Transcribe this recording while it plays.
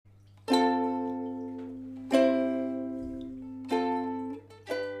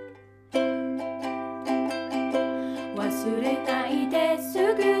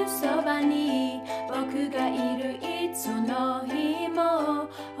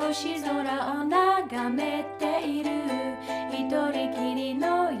星空を眺めている一人きり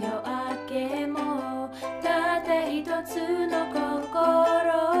の夜明けもたった一つの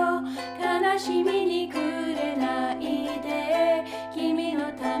心悲しみにくれないで君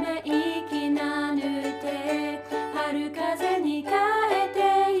のため息なぬて春風に変えて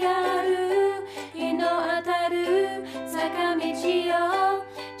やる日の当たる坂道を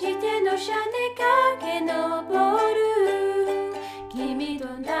自転車で駆け上る君と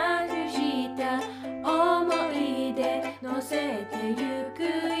なくした思い出乗せてゆく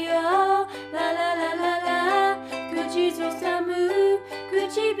よラララララ口ずさむ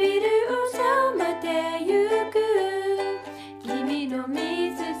唇を染めてゆく君の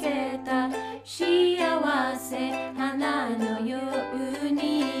見つけた幸せ花のよう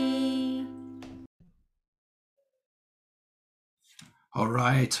に All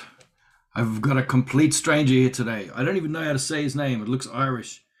right. I've got a complete stranger here today. I don't even know how to say his name. It looks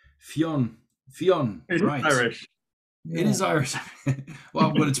Irish. Fionn Wright. Irish. It is Irish.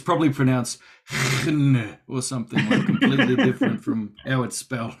 Well, but it's probably pronounced or something like completely different from how it's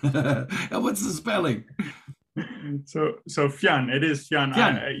spelled. What's the spelling? So Fionn, it is Fionn.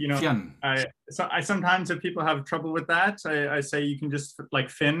 Fionn. I sometimes, if people have trouble with that, I say you can just like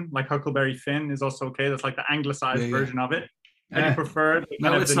Finn, like Huckleberry Finn is also okay. That's like the anglicized version of it. And you prefer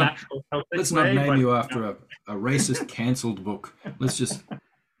no, let's not name you after a racist cancelled book. Let's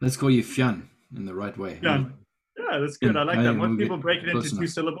call you Fionn in the right way. Fionn. Yeah, that's good. I like that. Most people break it into two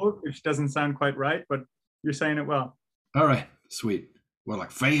syllables, which doesn't sound quite right, but you're saying it well. All right, sweet. Well,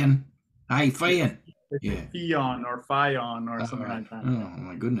 like Fionn. Hey, Fionn. Yeah. Fionn or Fionn or something like that. Oh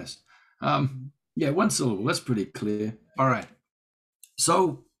my goodness. Yeah, one syllable. That's pretty clear. All right.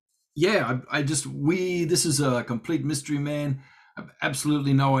 So, yeah, this is a complete mystery, man. I have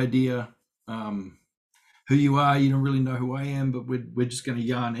absolutely no idea who you are. You don't really know who I am, but we're just going to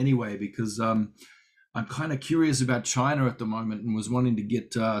yarn anyway because I'm kind of curious about China at the moment and was wanting to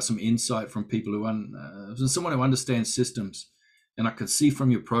get some insight from people someone who understands systems. And I could see from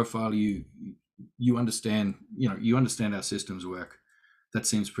your profile you understand how systems work. That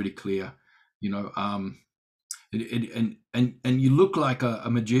seems pretty clear, and you look like a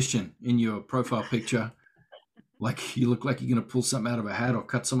magician in your profile picture. Like you look like you're going to pull something out of a hat or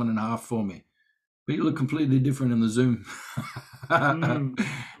cut someone in half for me, but you look completely different in the Zoom. And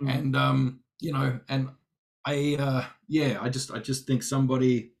and I just think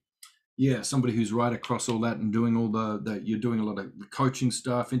somebody who's right across all that and doing all that you're doing a lot of coaching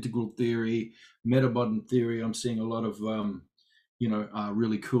stuff, integral theory, metamodern theory. I'm seeing a lot of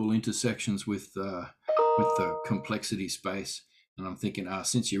really cool intersections with the complexity space. And I'm thinking,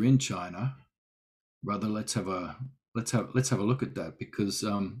 since you're in China, brother, let's have a look at that because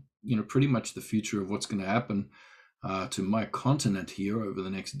pretty much the future of what's going to happen to my continent here over the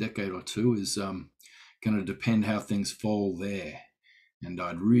next decade or two is going to depend how things fall there. And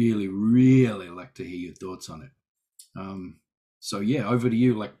I'd really, really like to hear your thoughts on it. So yeah, over to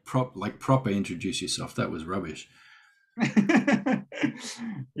you. Proper introduce yourself. That was rubbish.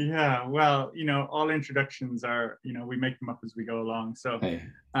 Yeah, well, all introductions are, we make them up as we go along. So, hey.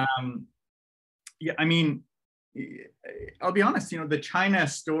 Yeah, I mean, I'll be honest. The China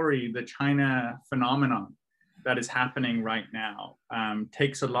story, the China phenomenon that is happening right now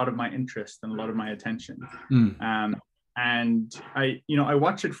takes a lot of my interest and a lot of my attention. And I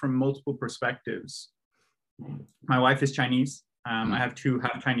watch it from multiple perspectives. My wife is Chinese. I have two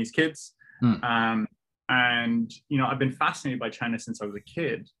half Chinese kids. And, I've been fascinated by China since I was a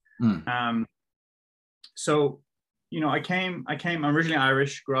kid. So, I'm originally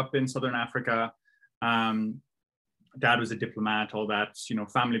Irish, grew up in Southern Africa. Dad was a diplomat, all that,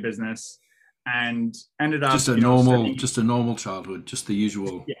 family business, and ended up just a normal childhood, just the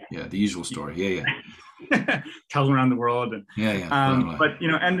usual, the usual story. Yeah. Traveling around the world. And, but,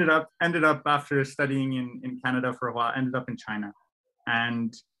 ended up after studying in Canada for a while, ended up in China.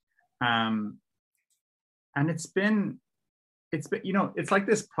 And it's been, it's like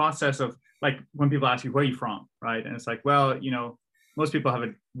this process of like when people ask you, where are you from? Right. And it's like, well, most people have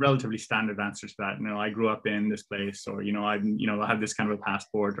a relatively standard answer to that. I grew up in this place, or, I have this kind of a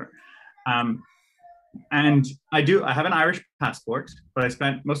passport, or, and I have an Irish passport, but I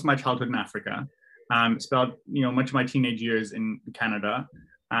spent most of my childhood in Africa, spent, much of my teenage years in Canada.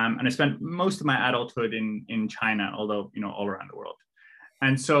 And I spent most of my adulthood in China, although, all around the world.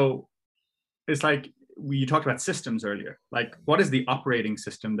 And so it's like, you talked about systems earlier, like what is the operating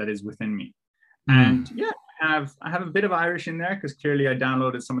system that is within me? And I have a bit of Irish in there because clearly I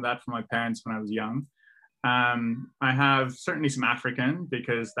downloaded some of that from my parents when I was young. I have certainly some African,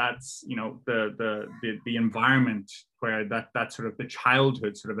 because that's, you know, the environment where that sort of the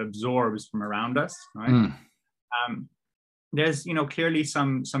childhood sort of absorbs from around us, right? There's, you know, clearly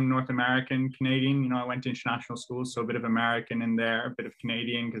some North American, Canadian. You know, I went to international schools, so a bit of American in there, a bit of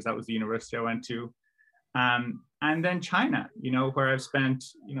Canadian, because that was the university I went to. And then China, you know, where I've spent,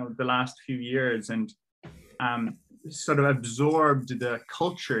 you know, the last few years, and sort of absorbed the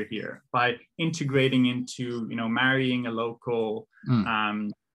culture here by integrating into, you know, marrying a local,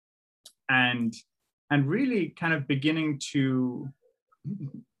 and really kind of beginning to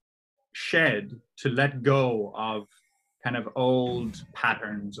let go of kind of old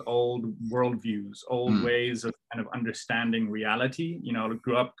patterns, old worldviews, old ways of kind of understanding reality. You know, I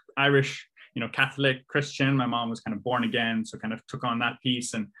grew up Irish, you know, Catholic, Christian. My mom was kind of born again, so kind of took on that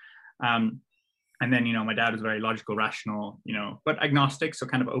piece. And then, you know, my dad was very logical, rational, you know, but agnostic, so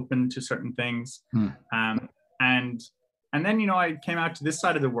kind of open to certain things. And then, you know, I came out to this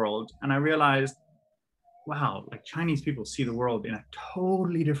side of the world, and I realized, wow, like Chinese people see the world in a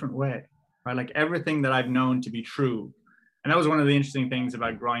totally different way, right? Like everything that I've known to be true. And that was one of the interesting things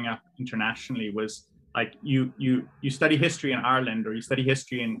about growing up internationally, was like you study history in Ireland, or you study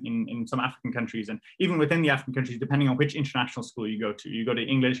history in some African countries, and even within the African countries, depending on which international school you go to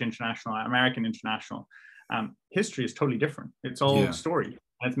English international, American international, history is totally different. It's all story,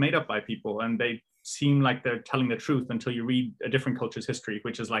 and it's made up by people, and they seem like they're telling the truth until you read a different culture's history,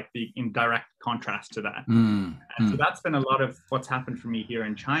 which is like in direct contrast to that. And so that's been a lot of what's happened for me here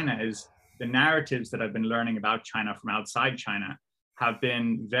in China, is the narratives that I've been learning about China from outside China have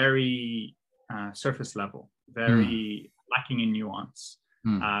been very surface level, very lacking in nuance,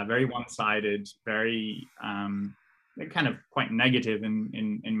 very one-sided, very kind of quite negative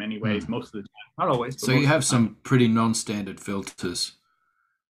in many ways, most of the time, not always. So you have some pretty non-standard filters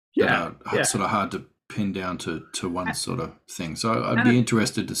that are sort of hard to pin down to one sort of thing. So I'd be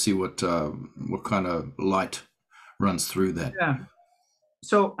interested to see what kind of light runs through that. Yeah.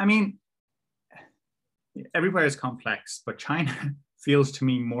 So I mean, everywhere is complex, but China feels to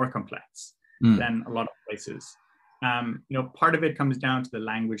me more complex than a lot of places. You know, part of it comes down to the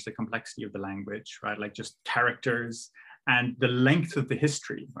language, the complexity of the language, right? Like just characters and the length of the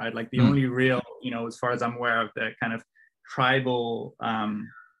history, right? Like the only real, you know, as far as I'm aware of, the kind of tribal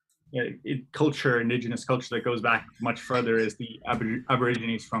culture, indigenous culture that goes back much further is the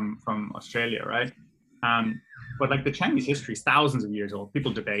Aborigines from Australia, right? But like the Chinese history is thousands of years old.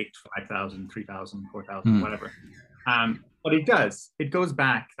 People debate 5,000, 3,000, 4,000, whatever. But it goes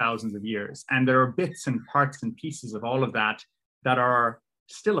back thousands of years. And there are bits and parts and pieces of all of that that are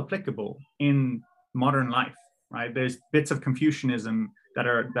still applicable in modern life, right? There's bits of Confucianism that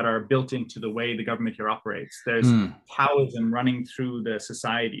are built into the way the government here operates. There's Taoism running through the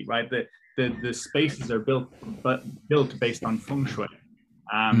society, right? The spaces are built based on feng shui.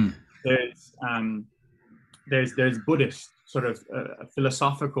 There's Buddhist sort of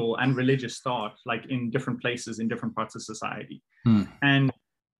philosophical and religious thought, like in different places, in different parts of society. And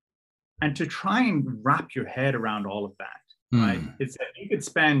to try and wrap your head around all of that, right? It's that you could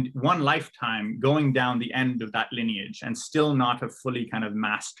spend one lifetime going down the end of that lineage and still not have fully kind of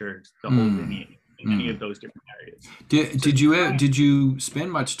mastered the whole lineage in any of those different areas. Did you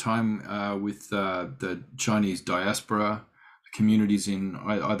spend much time with the Chinese diaspora communities in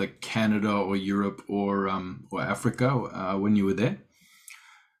either Canada or Europe or Africa when you were there?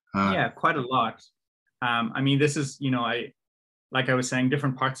 Yeah, quite a lot. I mean, this is, you know, like I was saying,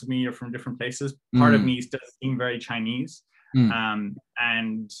 different parts of me are from different places. Part of me does seem very Chinese, and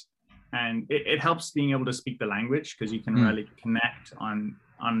it helps being able to speak the language, because you can really connect on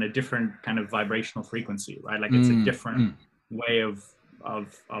a different kind of vibrational frequency, right? Like it's a different way of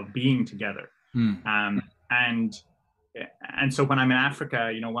being together. And so when I'm in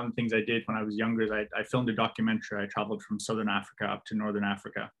Africa, you know, one of the things I did when I was younger is I filmed a documentary. I traveled from Southern Africa up to Northern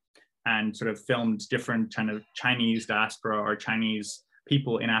Africa and sort of filmed different kind of Chinese diaspora or Chinese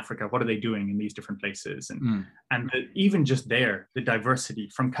people in Africa. What are they doing in these different places? And even just there, the diversity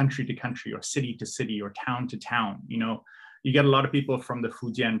from country to country or city to city or town to town. You know, you get a lot of people from the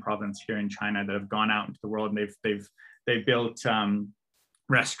Fujian province here in China that have gone out into the world, and they've built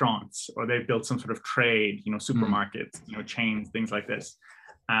restaurants, or they've built some sort of trade, you know, supermarkets, you know, chains, things like this.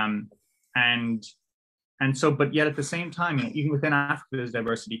 And so, but yet at the same time, you know, even within Africa, there's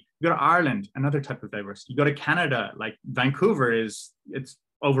diversity. You go to Ireland, another type of diversity. You go to Canada, like Vancouver it's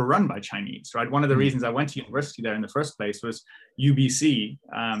overrun by Chinese, right? One of the reasons I went to university there in the first place was UBC,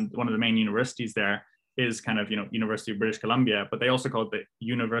 one of the main universities there is kind of, you know, University of British Columbia, but they also call it the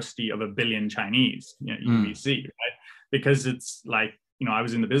University of a Billion Chinese, you know, UBC, right? Because it's like, you know, I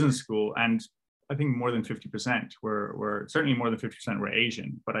was in the business school, and I think more than 50% were certainly more than 50% were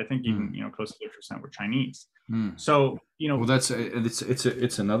Asian, but I think even close to 50% were Chinese. So well,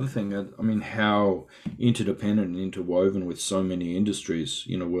 it's another thing. I mean, how interdependent and interwoven with so many industries,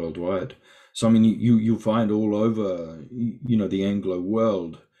 worldwide. So I mean, you find all over, the Anglo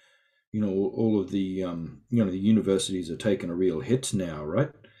world, all of the the universities are taking a real hit now,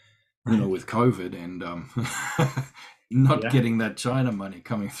 right? With COVID and not getting that China money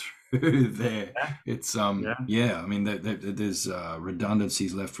coming through there. It's I mean, there's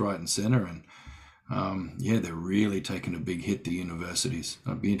redundancies left, right, and center, and they're really taking a big hit, the universities.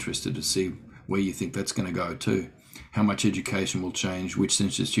 I'd be interested to see where you think that's going to go too, how much education will change, which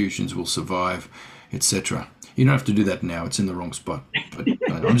institutions will survive, etc. You don't have to do that now, it's in the wrong spot, but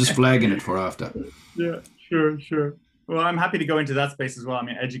I'm just flagging it for after. Yeah, sure. Well, I'm happy to go into that space as well. I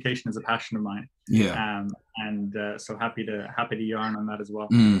mean, education is a passion of mine. So happy to yarn on that as well.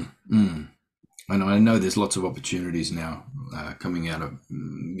 I know there's lots of opportunities now coming out of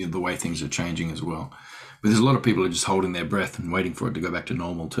the way things are changing as well. But there's a lot of people who are just holding their breath and waiting for it to go back to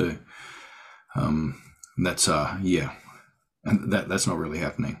normal too. And that's that's not really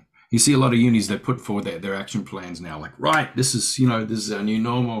happening. You see a lot of unis that put forward their action plans now, like, right, this is our new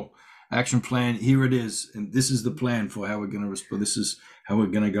normal action plan. Here it is, and this is the plan for how we're going to respond. This is how we're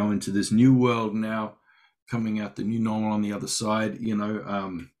going to go into this new world now, coming out the new normal on the other side.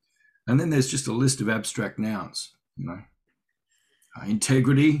 And then there's just a list of abstract nouns.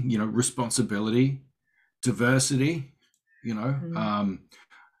 Integrity, responsibility, diversity,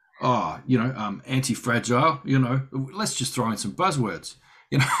 anti-fragile. Let's just throw in some buzzwords.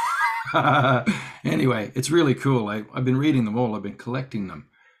 Anyway, it's really cool. I've been reading them all. I've been collecting them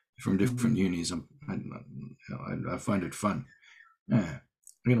from different unis. I find it fun. I'm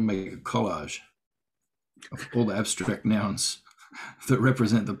going to make a collage of all the abstract nouns that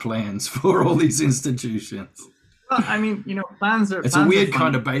represent the plans for all these institutions. Well, I mean, plans are... It's a weird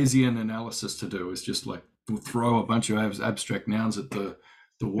kind of Bayesian analysis to do. It's just like, we'll throw a bunch of abstract nouns at the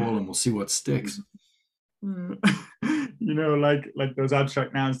wall and we'll see what sticks. Like those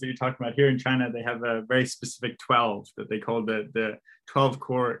abstract nouns that you're talking about here in China, they have a very specific 12 that they call the 12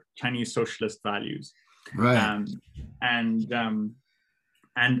 core Chinese socialist values. Right. And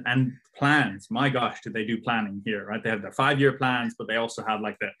plans, my gosh, did they do planning here, right? They have their 5-year plans, but they also have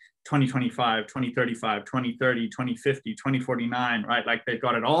like the 2025, 2035, 2030, 2050, 2049, right? Like they've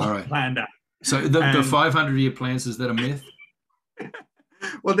got it all planned out. So the 500-year plans, is that a myth?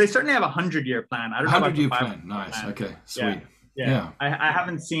 Well, they certainly have a 100-year plan. I don't know about the 100-year plan. Nice. Plan. Okay. Sweet. Yeah. I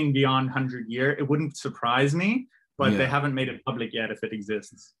haven't seen beyond 100-year. It wouldn't surprise me, but they haven't made it public yet if it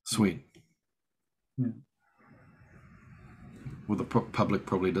exists. Sweet. Yeah. Well, the public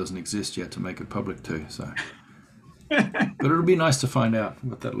probably doesn't exist yet to make it public too. So, but it'll be nice to find out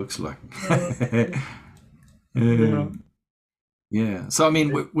what that looks like. Yeah. So I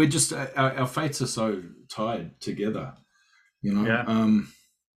mean, we're just our fates are so tied together.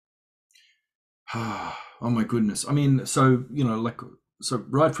 Oh my goodness. I mean, so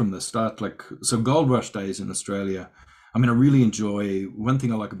right from the start, Gold Rush days in Australia. I mean, I really enjoy. One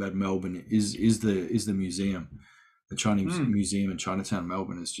thing I like about Melbourne is the museum. The Chinese Museum in Chinatown,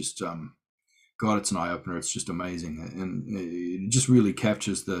 Melbourne, is just, God, it's an eye-opener. It's just amazing. And it just really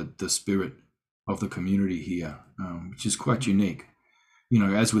captures the spirit of the community here, which is quite unique.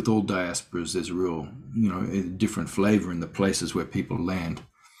 As with all diasporas, there's a real, a different flavor in the places where people land.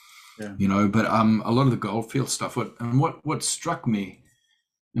 Yeah. But a lot of the goldfield stuff, what struck me,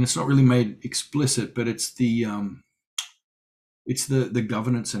 and it's not really made explicit, but it's the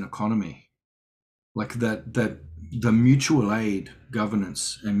governance and economy, like that the mutual aid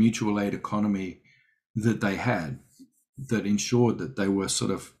governance and mutual aid economy that they had, that ensured that they were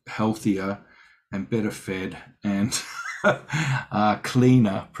sort of healthier and better fed and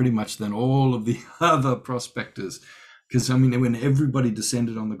cleaner pretty much than all of the other prospectors. Because I mean, when everybody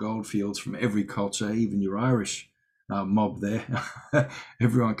descended on the goldfields from every culture, even your Irish mob there,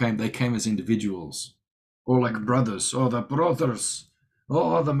 they came as individuals, or like brothers, or the brothers.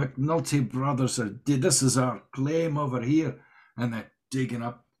 Oh, the McNulty brothers this is our claim over here, and they're digging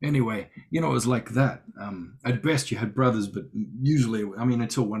up. Anyway, it was like that. At best, you had brothers, but usually, I mean,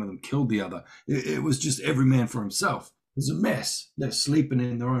 until one of them killed the other, it was just every man for himself. It was a mess. They're sleeping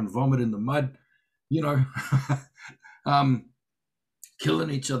in their own vomit in the mud, killing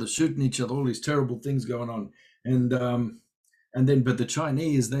each other, shooting each other, all these terrible things going on. But the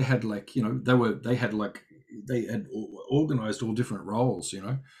Chinese, they had they had organized all different roles,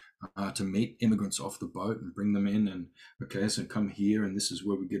 to meet immigrants off the boat and bring them in. And okay, so come here, and this is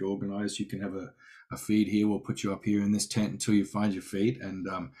where we get organized. You can have a feed here. We'll put you up here in this tent until you find your feet.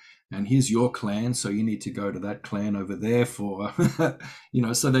 And here's your clan, so you need to go to that clan over there for,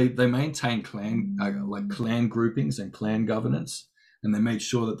 So they maintain clan like clan groupings and clan governance, and they made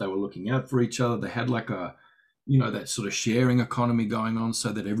sure that they were looking out for each other. They had like that sort of sharing economy going on,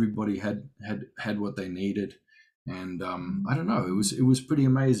 so that everybody had what they needed. And I don't know, it was pretty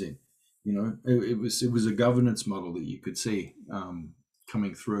amazing. It was a governance model that you could see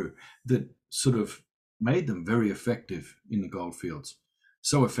coming through that sort of made them very effective in the goldfields.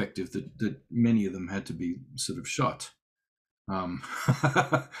 So effective that many of them had to be sort of shot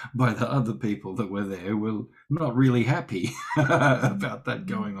by the other people that were there. Were not really happy about that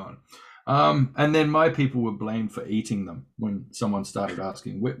going on. And then my people were blamed for eating them when someone started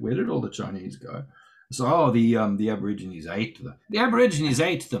asking, where did all the Chinese go? So, the Aborigines ate them. The Aborigines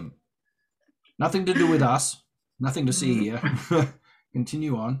ate them. Nothing to do with us. Nothing to see here.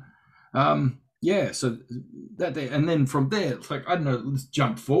 Continue on. So that day, and then from there, it's like, I don't know, let's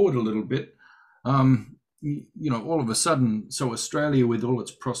jump forward a little bit. All of a sudden, so Australia, with all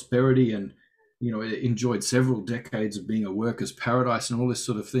its prosperity and, it enjoyed several decades of being a workers' paradise and all this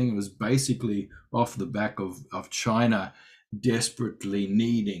sort of thing. It was basically off the back of China desperately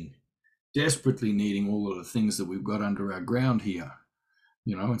needing all of the things that we've got under our ground here,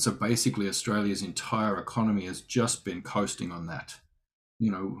 and so basically Australia's entire economy has just been coasting on that.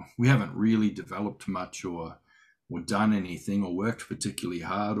 We haven't really developed much or done anything or worked particularly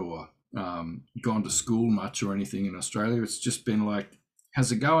hard or gone to school much or anything in Australia. It's just been like,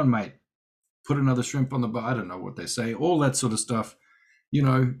 how's it going, mate? Put another shrimp on the bar. I don't know what they say, all that sort of stuff.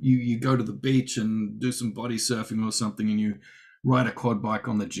 You go to the beach and do some body surfing or something, and you ride a quad bike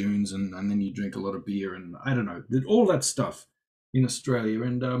on the dunes, and then you drink a lot of beer, and I don't know, all that stuff in Australia.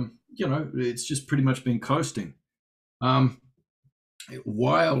 And it's just pretty much been coasting.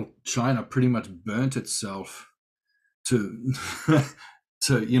 While China pretty much burnt itself to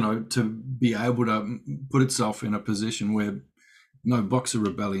to be able to put itself in a position where no Boxer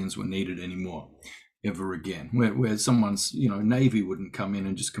rebellions were needed anymore ever again, where someone's navy wouldn't come in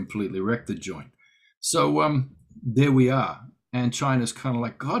and just completely wreck the joint. So there we are, and China's kind of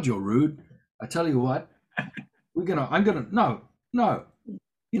like, God, you're rude. I tell you what, no,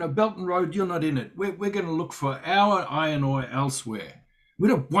 Belt and Road, you're not in it. We're going to look for our iron ore elsewhere. We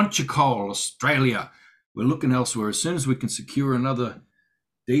don't want your coal, Australia. We're looking elsewhere. As soon as we can secure another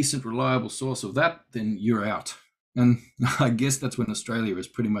decent, reliable source of that, then you're out. And I guess that's when Australia is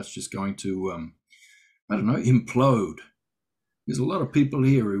pretty much just going to, implode. There's a lot of people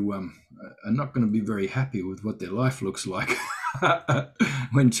here who are not going to be very happy with what their life looks like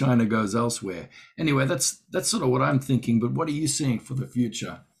when China goes elsewhere. Anyway, that's sort of what I'm thinking. But what are you seeing for the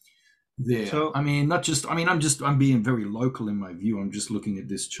future there? So, I'm being very local in my view. I'm just looking at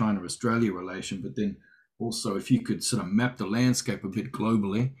this China-Australia relation, but then also if you could sort of map the landscape a bit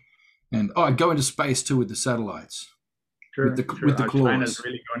globally, and go into space too with the satellites. Sure, with the claws. China's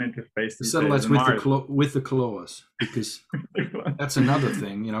really going into space. The satellites with the claws, because that's another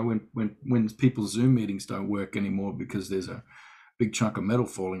thing. When people's Zoom meetings don't work anymore because there's a big chunk of metal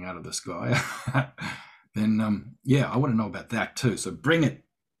falling out of the sky, then I want to know about that too. So bring it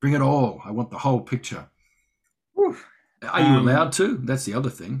all. I want the whole picture. Whew. Are you allowed to? That's the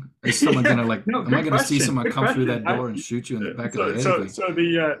other thing. Is someone going to am I going to see someone come through that door and shoot you in the back of the head? So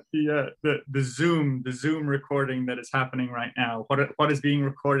the Zoom recording that is happening right now, what is being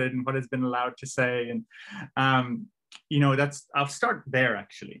recorded and what has been allowed to say, and I'll start there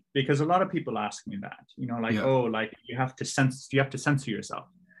actually, because a lot of people ask me that, you have to censor yourself,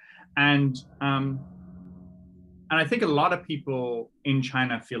 and I think a lot of people in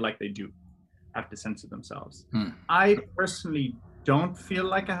China feel like they do have to censor themselves. I personally don't feel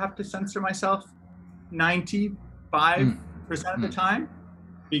like I have to censor myself 95% of the time,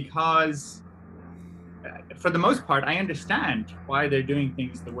 because for the most part, I understand why they're doing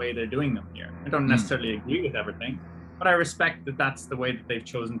things the way they're doing them here. I don't necessarily agree with everything, but I respect that that's the way that they've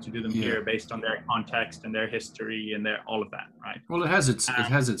chosen to do them here, based on their context and their history and all of that, right? Well, it has its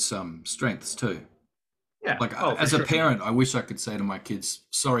strengths too. Yeah. As a parent, I wish I could say to my kids,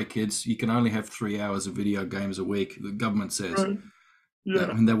 sorry, kids, you can only have 3 hours of video games a week. The government says. Right.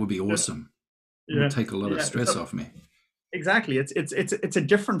 Yeah. That would be awesome. Yeah. It would take a lot of stress off me. Exactly. It's a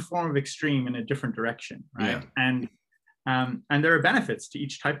different form of extreme in a different direction, right? Yeah. And there are benefits to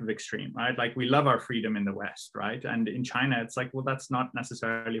each type of extreme, right? Like we love our freedom in the West, right? And in China, it's like, well, that's not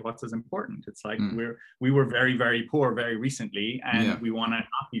necessarily what's as important. It's like we were very, very poor very recently, and we want to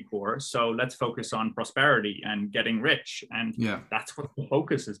not be poor. So let's focus on prosperity and getting rich. And that's what the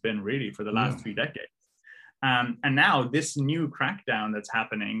focus has been really for the last 3 decades. And now this new crackdown that's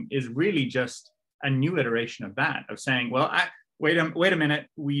happening is really just a new iteration of that, of saying, well, wait a minute.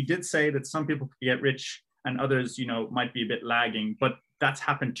 We did say that some people could get rich and others, might be a bit lagging, but that's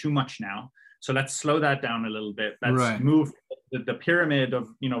happened too much now. So let's slow that down a little bit. Let's move the pyramid of,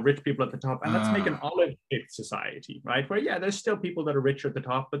 rich people at the top, and let's make an olive-shaped society, right? Where, there's still people that are richer at the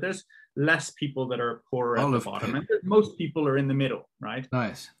top, but there's less people that are poorer at the bottom, and most people are in the middle, right?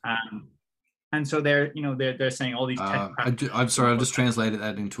 Nice. And so they're saying all these tech. I'm sorry, I'll just translate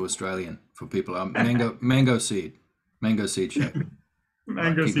that into Australian for people. Mango seed shape.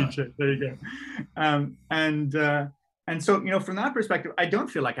 Mango seed shape. There you go. And so, from that perspective, I don't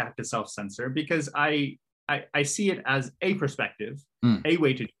feel like I have to self-censor, because I see it as a perspective, a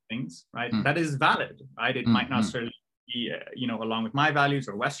way to do things, right? That is valid, right? It might not necessarily be, along with my values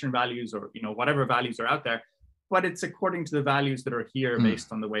or Western values or, whatever values are out there, but it's according to the values that are here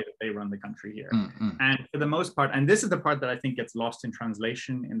based on the way that they run the country here. And for the most part, and this is the part that I think gets lost in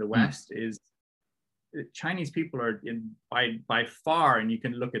translation in the West, is Chinese people are by far, and you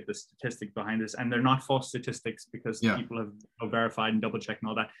can look at the statistics behind this, and they're not false statistics, because people have verified and double checked and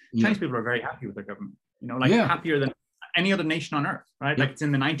all that. Chinese people are very happy with their government, happier than any other nation on earth, right? Like it's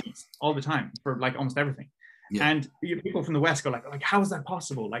in the 90s all the time for like almost everything. And people from the West go like, how is that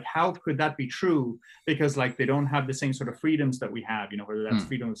possible? Like, how could that be true? Because like they don't have the same sort of freedoms that we have, whether that's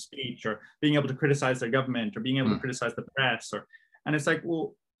freedom of speech or being able to criticize their government or being able to criticize the press, and it's like,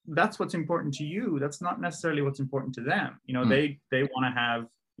 well, that's what's important to you. That's not necessarily what's important to them. They want to have,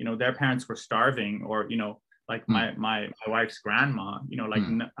 their parents were starving, or, like my wife's grandma, like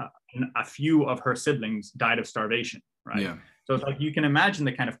a few of her siblings died of starvation, right? So it's like, you can imagine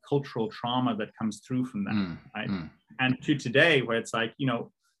the kind of cultural trauma that comes through from that, right? And to today, where it's like,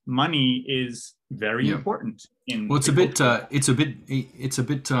 money is very important. Well, it's a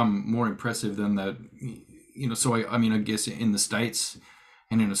bit more impressive than that, so I guess in the States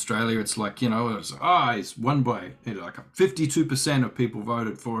and in Australia, it's like, he's won by like 52% of people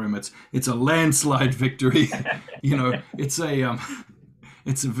voted for him. It's a landslide victory. It's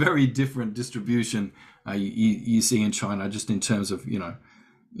a very different distribution you see in China, just in terms of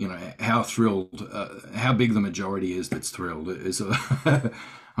how thrilled, how big the majority is that's thrilled is. But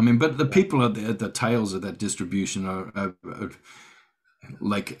the people at the tails of that distribution are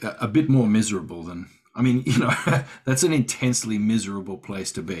like a bit more miserable than. That's an intensely miserable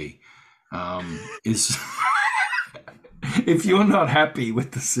place to be. If you're not happy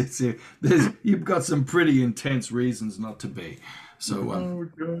with the city, you've got some pretty intense reasons not to be. So,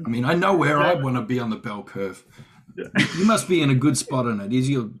 I know where I want to be on the bell curve. You must be in a good spot on it. Is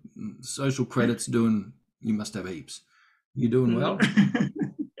your social credits doing? You must have heaps. You doing well?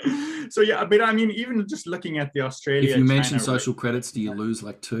 So even just looking at the Australia. If you mention social credits, do you lose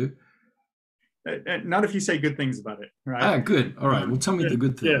like 2? Not if you say good things about it, right? Good. All right. Well, tell me the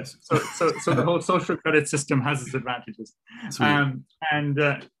good things. So the whole social credit system has its advantages. And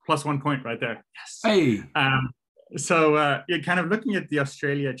plus 1 point right there. Yes. Hey. You're kind of looking at the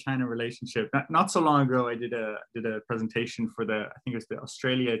Australia-China relationship. Not so long ago, I did a presentation for I think it was the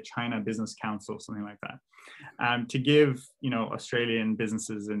Australia-China Business Council, something like that, to give Australian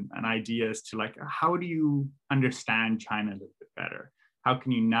businesses and ideas to like, how do you understand China a little bit better? How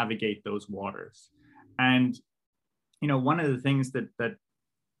can you navigate those waters? And one of the things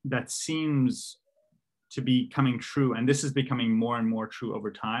that seems to be coming true, and this is becoming more and more true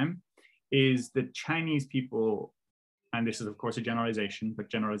over time, is that Chinese people, and this is of course a generalization, but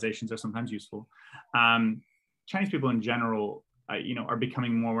generalizations are sometimes useful. Chinese people in general, are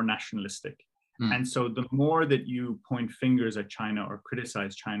becoming more nationalistic. And so the more that you point fingers at China or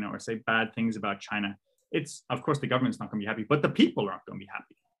criticize China or say bad things about China, it's, of course, the government's not going to be happy, but the people aren't going to be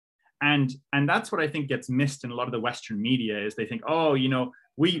happy. And that's what I think gets missed in a lot of the Western media, is they think,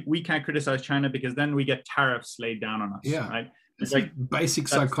 we can't criticize China because then we get tariffs laid down on us, right? It's like basic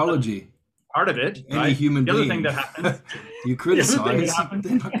psychology. Part of it, Any right? human the other being thing that happens, you criticize, they're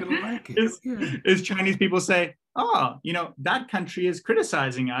not going to like it. Is Chinese people say, that country is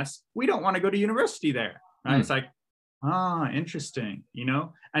criticizing us. We don't want to go to university there, right? It's like, interesting,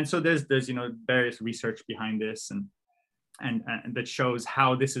 and so there's various research behind this and that shows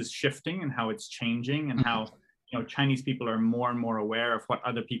how this is shifting and how it's changing and how Chinese people are more and more aware of what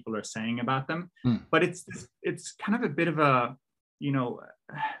other people are saying about them. But it's kind of a bit of a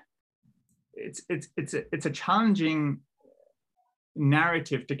it's a challenging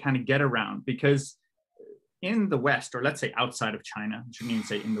narrative to kind of get around, because in the West, or let's say outside of China, I shouldn't even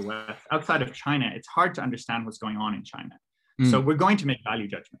say in the West, outside of China, it's hard to understand what's going on in China. So we're going to make value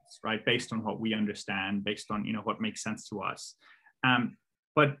judgments, right, based on what we understand, based on, you know, what makes sense to us.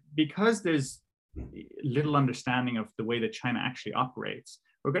 But because there's little understanding of the way that China actually operates,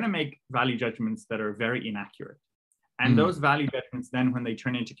 we're going to make value judgments that are very inaccurate. And those value judgments then, when they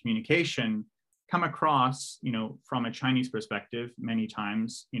turn into communication, come across, you know, from a Chinese perspective, many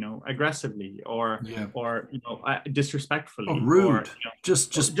times, you know, aggressively or you know, disrespectfully, or rude, or, you know,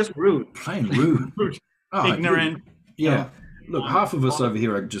 just rude, plain rude, rude. Oh, ignorant. Yeah. Look, half of us over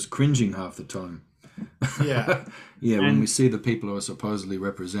here are just cringing half the time. Yeah. Yeah, when we see the people who are supposedly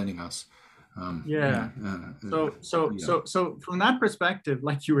representing us. So from that perspective,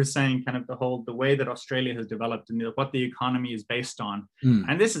 like you were saying, kind of the way that Australia has developed and what the economy is based on,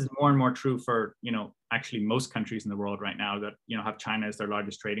 and this is more and more true for, you know, actually most countries in the world right now that, you know, have China as their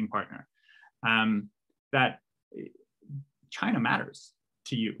largest trading partner, that China matters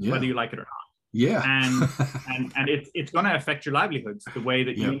to you, whether you like it or not. Yeah. And it's going to affect your livelihoods, the way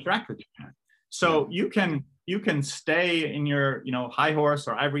that you interact with China. So you can stay in your, you know, high horse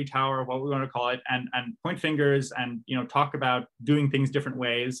or ivory tower, what we want to call it, and point fingers and, you know, talk about doing things different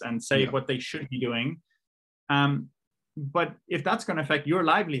ways and say what they should be doing. But if that's going to affect your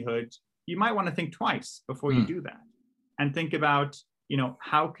livelihood, you might want to think twice before you do that, and think about, you know,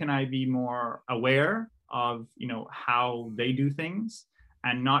 how can I be more aware of, you know, how they do things,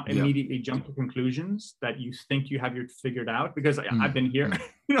 and not immediately jump to conclusions that you think you have figured out. Because I've been here,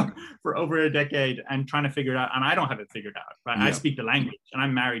 you know, for over a decade and trying to figure it out, and I don't have it figured out. Right? I speak the language, and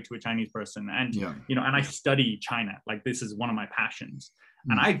I'm married to a Chinese person, and you know, and I study China. Like, this is one of my passions,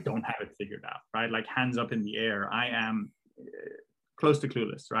 and I don't have it figured out. Right? Like, hands up in the air, I am close to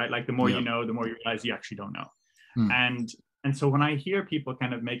clueless. Right? Like, the more you know, the more you realize you actually don't know. And so when I hear people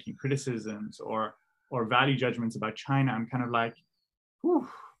kind of making criticisms or value judgments about China, I'm kind of like, whew,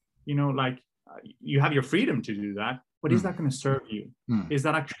 you know, like, you have your freedom to do that, but is that going to serve you? Is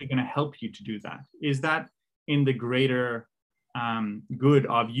that actually going to help you to do that? Is that in the greater good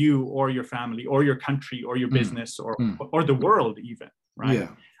of you or your family or your country or your business or the world even, right?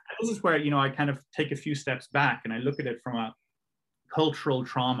 And this is where, you know, I kind of take a few steps back and I look at it from a cultural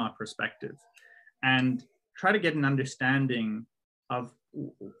trauma perspective and try to get an understanding of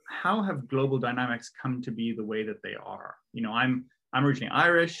how have global dynamics come to be the way that they are. You know, I'm originally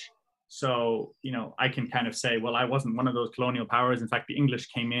Irish, so, you know, I can kind of say, well, I wasn't one of those colonial powers. In fact, the English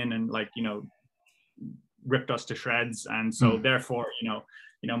came in and, like, you know, ripped us to shreds, and so therefore, you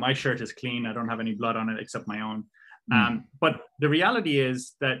know, my shirt is clean. I don't have any blood on it except my own. But the reality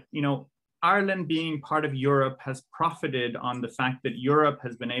is that, you know, Ireland being part of Europe has profited on the fact that Europe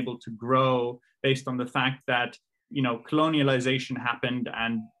has been able to grow based on the fact that, you know, colonialization happened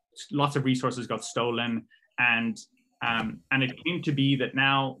and lots of resources got stolen, and it came to be that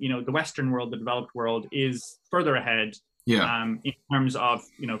now, you know, the Western world, the developed world, is further ahead in terms of,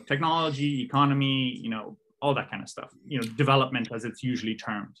 you know, technology, economy, you know, all that kind of stuff, you know, development as it's usually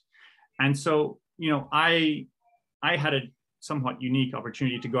termed. And so, you know, I had a somewhat unique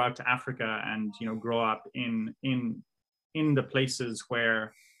opportunity to go out to Africa and, you know, grow up in the places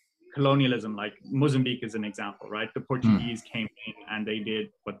where colonialism, like Mozambique is an example, right? The Portuguese came in and they did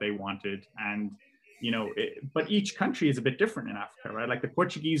what they wanted, and, you know, but each country is a bit different in Africa, right? Like, the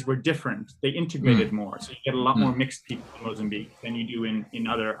Portuguese were different. They integrated more. So you get a lot more mixed people in Mozambique than you do in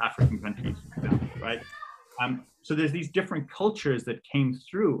other African countries, for example, right? So there's these different cultures that came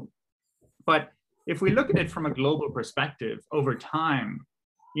through. But if we look at it from a global perspective over time,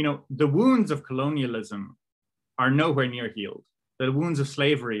 you know, the wounds of colonialism are nowhere near healed. The wounds of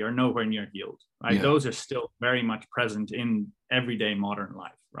slavery are nowhere near healed, right? Those are still very much present in everyday modern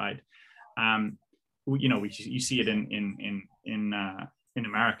life, right? You know, you see it in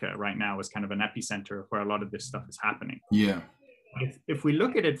America right now as kind of an epicenter where a lot of this stuff is happening. If we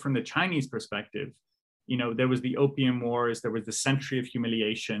look at it from the Chinese perspective, you know, there was the Opium Wars, there was the Century of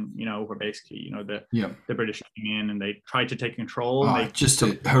Humiliation, you know, where basically, you know, the British came in and they tried to take control. Just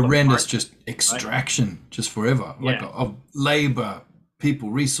a horrendous, just extraction, just forever, like of labor,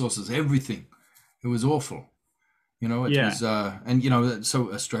 people, resources, everything. It was awful. You know, it was, and, you know,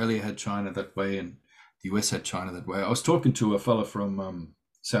 so Australia had China that way and the US had China that way. I was talking to a fella from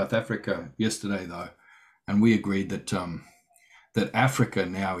South Africa yesterday, though, and we agreed that that Africa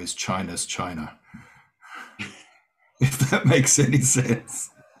now is China's China. If that makes any sense,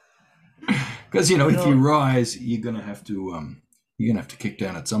 because, you know, if you rise, you're gonna have to kick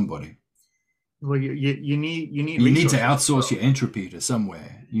down at somebody. Well, you need to outsource your entropy to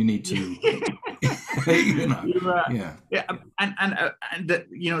somewhere. You need to You know, Yeah, and the,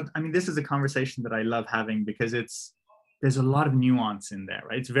 I mean, this is a conversation that I love having because there's a lot of nuance in there,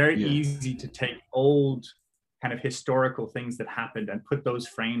 right? It's very easy to take old kind of historical things that happened and put those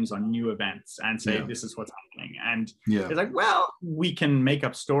frames on new events and say this is what's happening, and it's like, well, we can make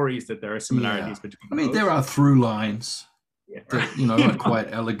up stories that there are similarities between I mean, those. there are through lines that, you know, are quite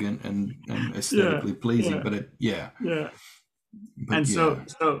elegant and aesthetically pleasing, but but and so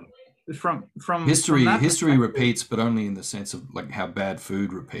from history repeats, but only in the sense of like how bad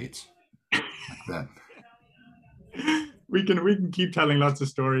food repeats, like that. We can keep telling lots of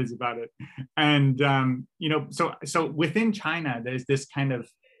stories about it, and you know, so within China there's this kind of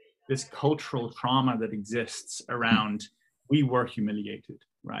this cultural trauma that exists around we were humiliated,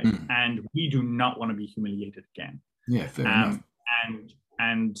 right? And we do not want to be humiliated again. Fair enough.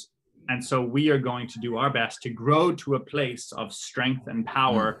 And so we are going to do our best to grow to a place of strength and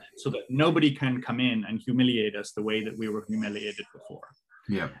power so that nobody can come in and humiliate us the way that we were humiliated before.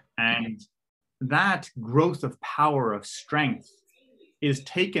 And that growth of power, of strength, is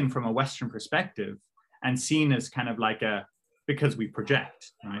taken from a Western perspective and seen as kind of like because we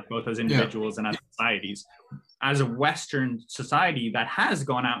project, right? Both as individuals and as societies. As a Western society that has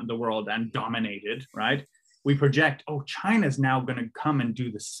gone out in the world and dominated, right? We project, oh, China's now going to come and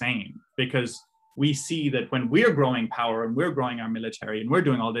do the same, because we see that when we're growing power and we're growing our military and we're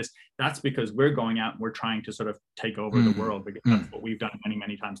doing all this, that's because we're going out and we're trying to sort of take over the world, because that's what we've done many,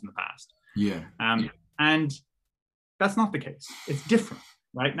 many times in the past. And that's not the case. It's different,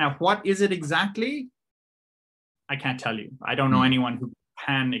 right? Now, what is it exactly? I can't tell you. I don't know anyone who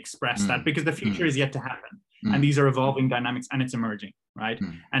can express that, because the future is yet to happen. And these are evolving dynamics and it's emerging, right?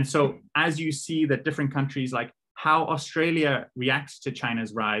 And so as you see that different countries, like how Australia reacts to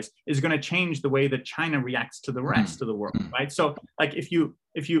China's rise is going to change the way that China reacts to the rest of the world, right? So like if you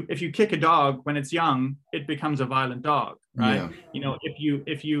kick a dog when it's young, it becomes a violent dog, right? You know,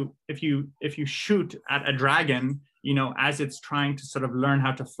 if you shoot at a dragon, you know, as it's trying to sort of learn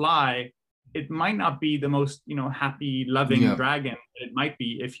how to fly, it might not be the most, you know, happy, loving dragon. It might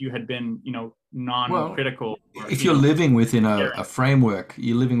be if you had been, you know, non-critical. If you're living within a framework,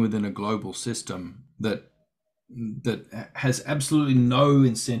 you're living within a global system that has absolutely no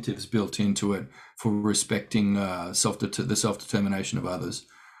incentives built into it for respecting the self-determination of others,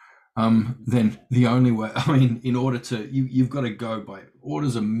 then the only way, I mean, in order to, you've got to go by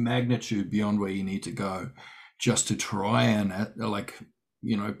orders of magnitude beyond where you need to go just to try and like,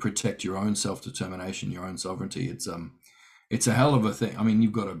 you know, protect your own self-determination, your own sovereignty. It's a hell of a thing. I mean,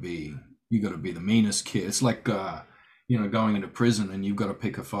 you've got to be the meanest kid. It's like, you know, going into prison and you've got to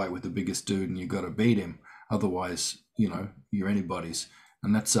pick a fight with the biggest dude and you've got to beat him. Otherwise, you know, you're anybody's.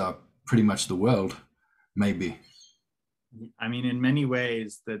 And that's pretty much the world, maybe. I mean, in many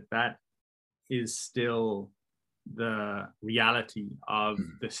ways, that is still the reality of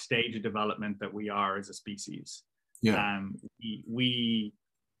the stage of development that we are as a species. We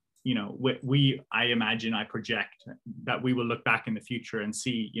you know, I imagine, I project that we will look back in the future and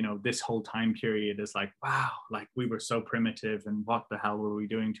see, you know, this whole time period is like, wow, like we were so primitive and what the hell were we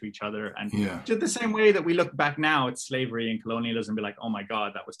doing to each other? And just the same way that we look back now at slavery and colonialism and be like, oh my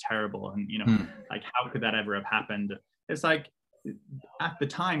God, that was terrible. And, you know, like, how could that ever have happened? It's like, at the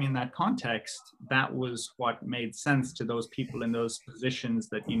time, in that context, that was what made sense to those people in those positions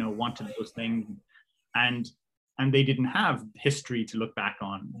that, you know, wanted those things. And they didn't have history to look back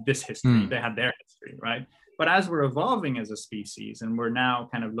on, this history. They had their history, right? But as we're evolving as a species and we're now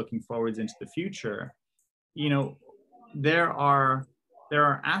kind of looking forwards into the future, you know, there are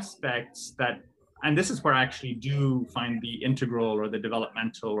aspects that, and this is where I actually do find the integral or the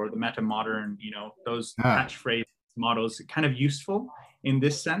developmental or the metamodern, you know, those catchphrase models kind of useful in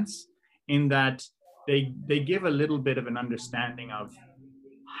this sense, in that they give a little bit of an understanding of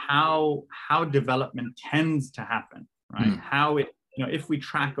how development tends to happen, right? How it, you know, if we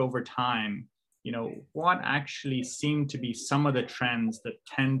track over time, you know, what actually seem to be some of the trends that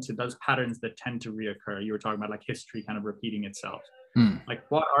tend to, those patterns that tend to reoccur. You were talking about like history kind of repeating itself. Like,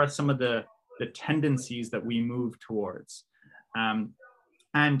 what are some of the tendencies that we move towards?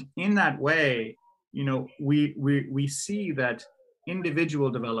 And in that way, you know, we see that individual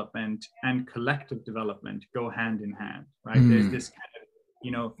development and collective development go hand in hand, right? There's this kind of, you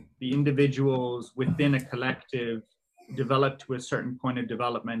know, the individuals within a collective develop to a certain point of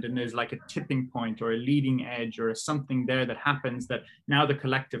development, and there's like a tipping point or a leading edge or something there that happens that now the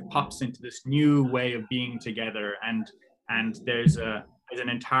collective pops into this new way of being together, and there's an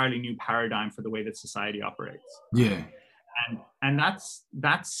entirely new paradigm for the way that society operates. And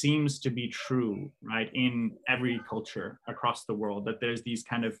that seems to be true, right, in every culture across the world, that there's these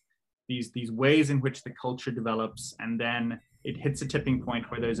kind of these ways in which the culture develops, and then it hits a tipping point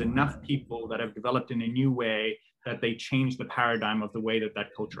where there's enough people that have developed in a new way that they change the paradigm of the way that that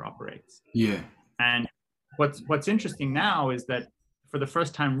culture operates. Yeah. And what's interesting now is that for the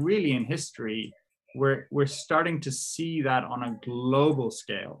first time really in history, we're starting to see that on a global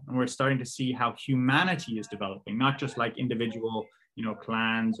scale, and we're starting to see how humanity is developing, not just like individual,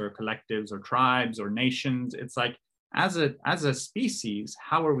 clans or collectives or tribes or nations. It's like as a species,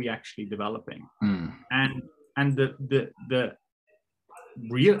 how are we actually developing? And the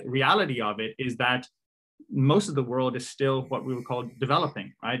reality of it is that most of the world is still what we would call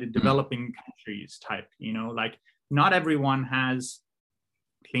developing, right? A developing countries type, like not everyone has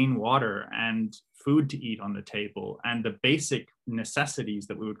clean water and food to eat on the table, and the basic necessities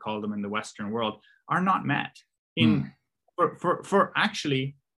that we would call them in the Western world are not met for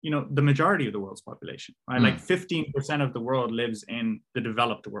actually, the majority of the world's population, right? Like 15% of the world lives in the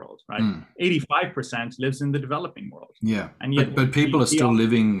developed world, right? 85% lives in the developing world. Yeah, and yet, but people are still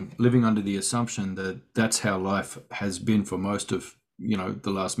living under the assumption that that's how life has been for most of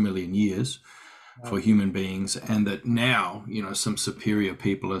the last million years for human beings, and that now some superior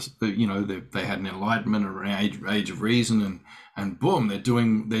people are they had an enlightenment or an age of reason, and boom, they're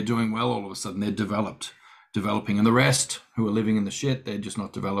doing well. All of a sudden they're developing, and the rest who are living in the shit, they're just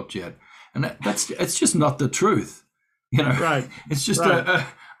not developed yet. And it's just not the truth, right? It's just a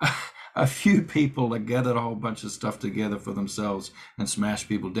few people that gathered a whole bunch of stuff together for themselves and smashed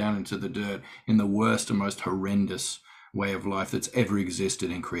people down into the dirt in the worst and most horrendous way of life that's ever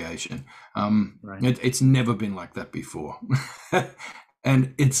existed in creation. It's never been like that before.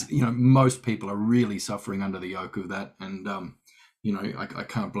 And it's, most people are really suffering under the yoke of that. And, I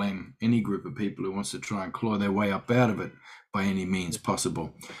can't blame any group of people who wants to try and claw their way up out of it by any means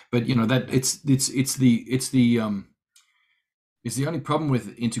possible. But, that it's the only problem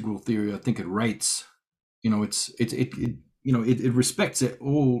with integral theory. I think it rates, it respects it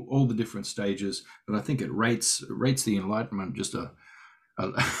all the different stages, but I think it rates the Enlightenment just a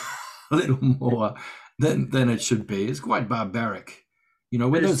little more than it should be. It's quite barbaric.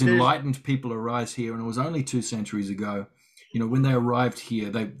 When those enlightened people arise here, and it was only 2 centuries ago, when they arrived here,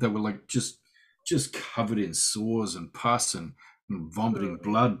 they were like just covered in sores and pus and vomiting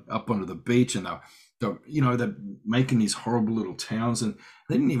blood up onto the beach, and they're making these horrible little towns, and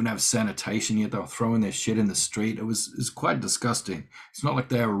they didn't even have sanitation yet. They were throwing their shit in the street. It was quite disgusting. It's not like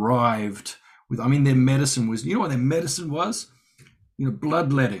they arrived with, their medicine was, what their medicine was?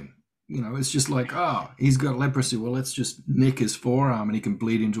 Bloodletting. It's just like, he's got leprosy. Well, let's just nick his forearm and he can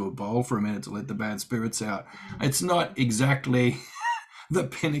bleed into a bowl for a minute to let the bad spirits out. It's not exactly the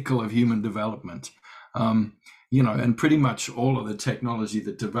pinnacle of human development. And pretty much all of the technology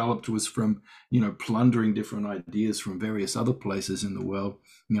that developed was from, plundering different ideas from various other places in the world,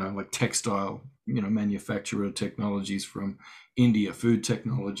 like textile, manufacturer technologies from India, food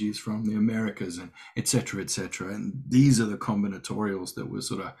technologies from the Americas, and et cetera, et cetera. And these are the combinatorials that were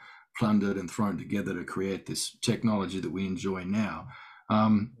sort of plundered and thrown together to create this technology that we enjoy now.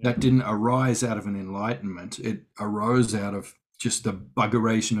 That didn't arise out of an enlightenment. It arose out of just the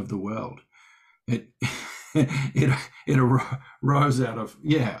buggeration of the world. It arose out of,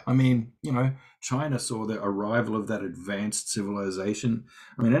 China saw the arrival of that advanced civilization.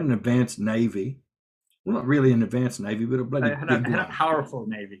 Had an advanced navy. Well, not really an advanced navy, but a bloody big one. Had a powerful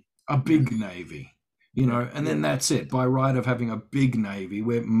navy. A big navy, and then that's it. By right of having a big navy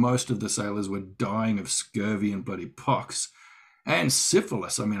where most of the sailors were dying of scurvy and bloody pox and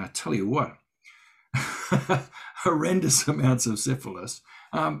syphilis. I tell you what, horrendous amounts of syphilis.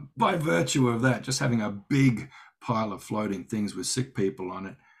 By virtue of that, just having a big pile of floating things with sick people on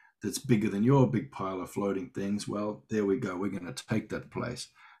it that's bigger than your big pile of floating things, well, there we go. We're going to take that place.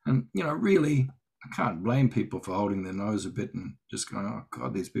 And, really, I can't blame people for holding their nose a bit and just going, oh,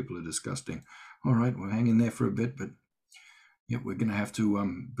 God, these people are disgusting. All right, we'll hang in there for a bit, but we're going to have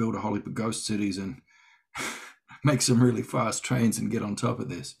to build a whole heap of ghost cities and make some really fast trains and get on top of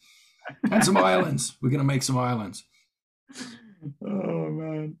this. And some islands. We're going to make some islands. Oh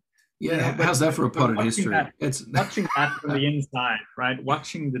man! Yeah, how's that for a potted history? It's watching that from the inside, right?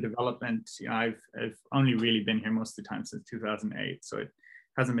 Watching the development. I've only really been here most of the time since 2008, so it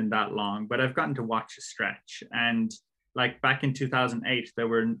hasn't been that long. But I've gotten to watch a stretch, and like back in 2008, there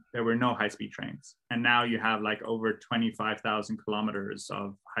were no high-speed trains, and now you have like over 25,000 kilometers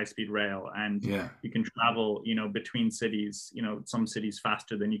of high-speed rail, and you can travel, between cities, some cities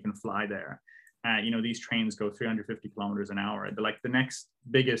faster than you can fly there. These trains go 350 kilometers an hour. The next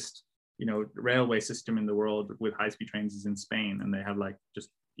biggest, railway system in the world with high-speed trains is in Spain, and they have like just,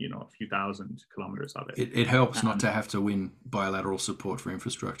 a few thousand kilometers of it. It helps not to have to win bilateral support for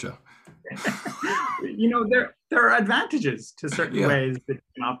infrastructure. There are advantages to certain Yeah. ways that you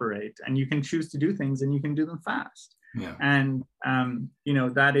can operate, and you can choose to do things, and you can do them fast. Yeah. And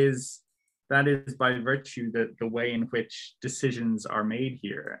that is by virtue the way in which decisions are made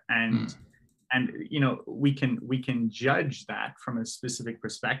here. And we can judge that from a specific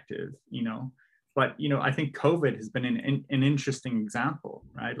perspective, but I think COVID has been an interesting example,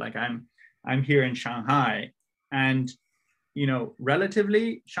 right? Like I'm here in Shanghai, and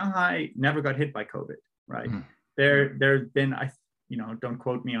relatively Shanghai never got hit by COVID, right? There's been, don't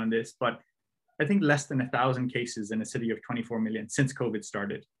quote me on this, but I think less than 1,000 cases in a city of 24 million since COVID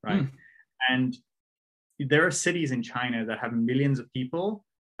started, right? And there are cities in China that have millions of people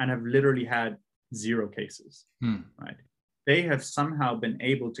and have literally had 0 cases, right? They have somehow been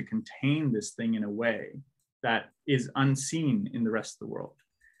able to contain this thing in a way that is unseen in the rest of the world.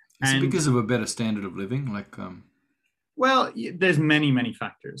 Is it because of a better standard of living? Well, there's many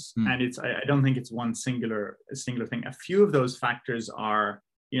factors, and I don't think it's one singular thing. A few of those factors are,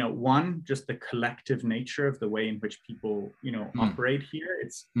 one, just the collective nature of the way in which people, operate here.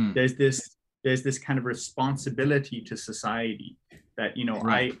 There's this kind of responsibility to society that,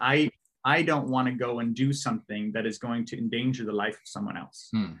 right. I don't want to go and do something that is going to endanger the life of someone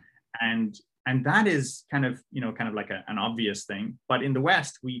else. And that is kind of like an obvious thing. But in the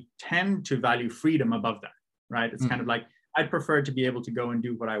West, we tend to value freedom above that, right? It's kind of like, I'd prefer to be able to go and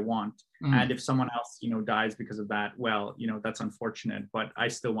do what I want. And if someone else, dies because of that, well, that's unfortunate, but I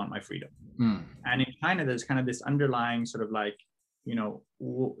still want my freedom. And in China, there's kind of this underlying sort of like,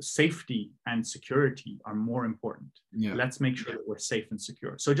 safety and security are more important. Yeah. Let's make sure that we're safe and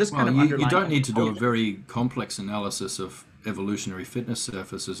secure. So just kind of you don't need to do a very complex analysis of evolutionary fitness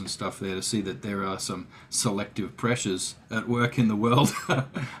surfaces and stuff there to see that there are some selective pressures at work in the world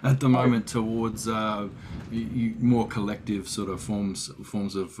at the moment towards more collective sort of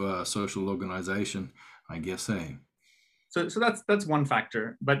forms of social organization, I guess. So that's one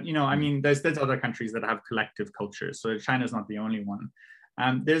factor, but I mean, there's other countries that have collective cultures. So China's not the only one.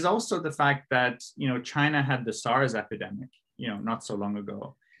 There's also the fact that China had the SARS epidemic, not so long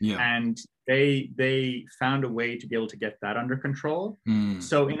ago, and they found a way to be able to get that under control.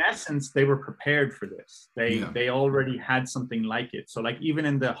 So in essence, they were prepared for this. They already had something like it. So like even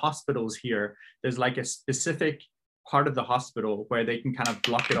in the hospitals here, there's like a specific part of the hospital where they can kind of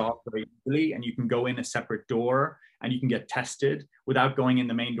block it off very easily, and you can go in a separate door and you can get tested without going in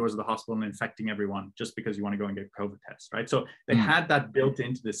the main doors of the hospital and infecting everyone just because you want to go and get a COVID test, right? So they had that built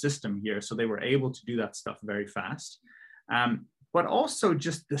into the system here, so they were able to do that stuff very fast. But also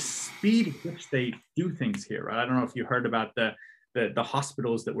just the speed at which they do things here, right? I don't know if you heard about the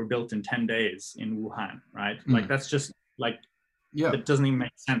hospitals that were built in 10 days in Wuhan, right? Like that's just like, that doesn't even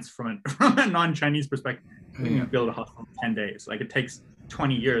make sense from a non-Chinese perspective. You build a hospital in 10 days. Like it takes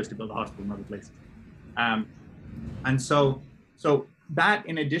 20 years to build a hospital in other places. And so that,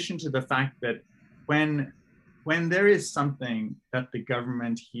 in addition to the fact that when there is something that the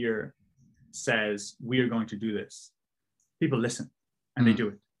government here says, we are going to do this, people listen and they do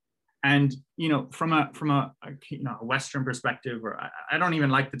it. And from a Western perspective, or I don't even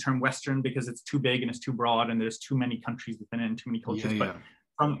like the term Western because it's too big and it's too broad and there's too many countries within it and too many cultures. But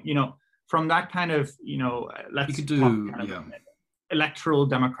from that kind of let's electoral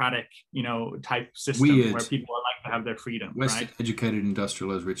democratic type system where people like to have their freedom. West right? Educated,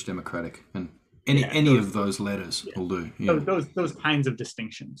 industrialized, rich, democratic, and any of those letters will do. Yeah. Those kinds of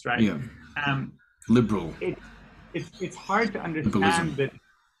distinctions, right? Yeah. Liberal. It's hard to understand that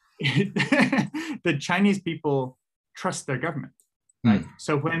the Chinese people trust their government, right?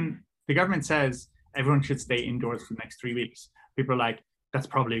 So when the government says everyone should stay indoors for the next 3 weeks, people are like, that's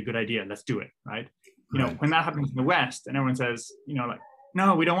probably a good idea. Let's do it, right? When that happens in the West and everyone says, like,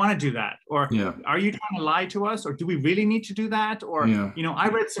 no, we don't want to do that. Or are you trying to lie to us? Or do we really need to do that? Or, I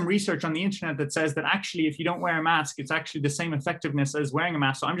read some research on the internet that says that actually, if you don't wear a mask, it's actually the same effectiveness as wearing a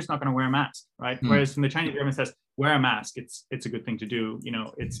mask. So I'm just not going to wear a mask, right? Whereas from the Chinese government says, wear a mask. It's a good thing to do.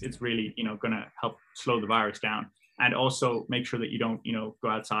 It's really, going to help slow the virus down. And also make sure that you don't, go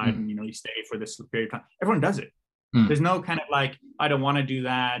outside and, you stay for this period of time. Everyone does it. There's no kind of like, I don't want to do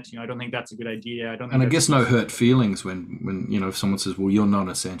that. I don't think that's a good idea. I guess no hurt feelings when if someone says, well, you're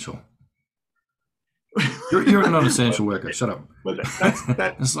non-essential. You're a non-essential worker. Shut up. Well,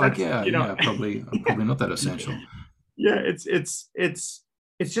 it's like, I'm probably not that essential. Yeah, it's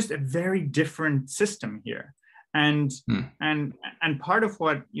just a very different system here. And part of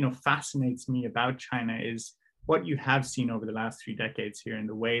what, fascinates me about China is what you have seen over the last 3 decades here and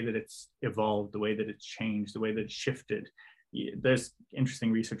the way that it's evolved, the way that it's changed, the way that it's shifted. there's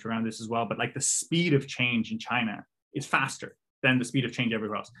interesting research around this as well, but like the speed of change in China is faster than the speed of change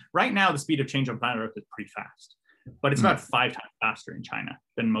everywhere else. Right now, the speed of change on planet Earth is pretty fast, but it's about 5 times faster in China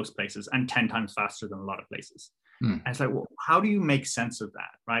than most places, and 10 times faster than a lot of places. And it's like, well, how do you make sense of that,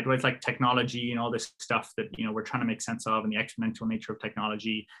 right? Well, it's like technology and all this stuff that, you know, we're trying to make sense of, and the exponential nature of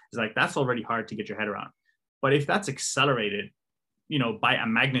technology is like, that's already hard to get your head around. But if that's accelerated, you know, by a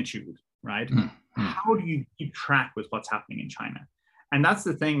magnitude, right? How do you keep track with what's happening in China? And that's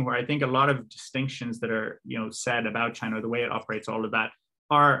the thing where I think a lot of distinctions that are, you know, said about China, the way it operates, all of that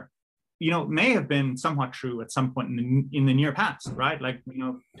are, you know, may have been somewhat true at some point in the near past, right? Like, you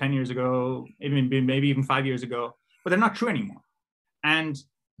know, 10 years ago, maybe even 5 years ago, but they're not true anymore. And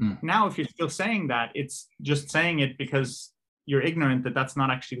now if you're still saying that, it's just saying it because you're ignorant that that's not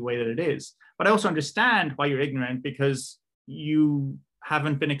actually the way that it is. But I also understand why you're ignorant, because you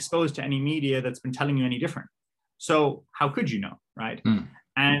haven't been exposed to any media that's been telling you any different. So how could you know, right?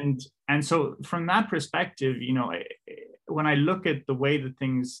 And so from that perspective, you know, when I look at the way that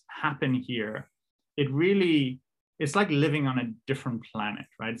things happen here, it's like living on a different planet,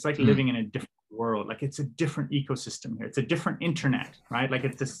 right? It's like living in a different world. Like, it's a different ecosystem here. It's a different internet, right? Like,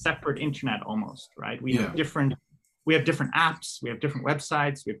 it's a separate internet almost, right? We have different apps, we have different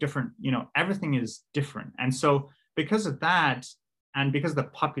websites, we have different, you know, everything is different. And so because of that, and because of the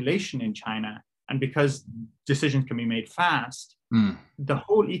population in China, and because decisions can be made fast, the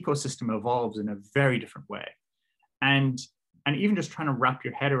whole ecosystem evolves in a very different way. And even just trying to wrap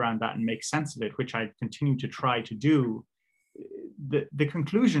your head around that and make sense of it, which I continue to try to do, the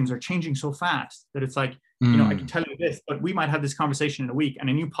conclusions are changing so fast that it's like, you know, I can tell you this, but we might have this conversation in a week and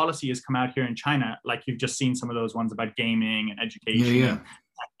a new policy has come out here in China, like you've just seen some of those ones about gaming and education and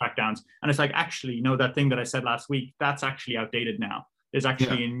crackdowns. And it's like, actually, you know, that thing that I said last week, that's actually outdated now. There's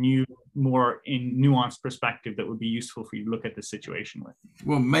actually a new, more nuanced perspective that would be useful for you to look at the situation with.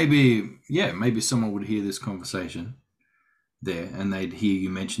 Well, maybe someone would hear this conversation there and they'd hear you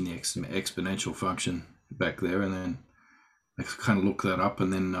mention the exponential function back there, and then they kind of look that up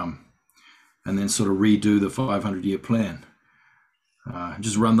and then sort of redo the 500-year plan.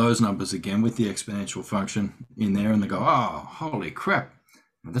 Just run those numbers again with the exponential function in there, and they go, oh, holy crap,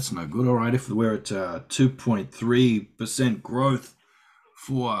 that's no good. All right, if we're at 2.3% growth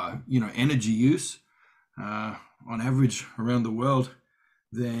for, you know, energy use on average around the world,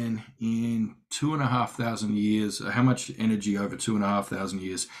 then in 2,500 years, how much energy over 2,500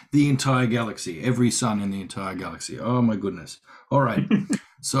 years? The entire galaxy, every sun in the entire galaxy. Oh my goodness. All right.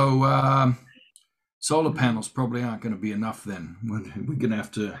 So solar panels probably aren't going to be enough then. We're going to have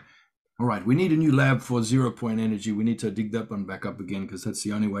to, all right, we need a new lab for 0-point energy. We need to dig that one back up again, because that's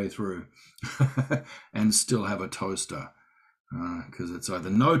the only way through. And still have a toaster, because it's either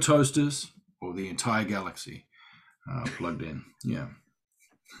no toasters or the entire galaxy plugged in. Yeah.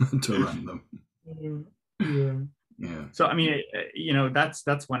 To run them. Yeah. So I mean, you know, that's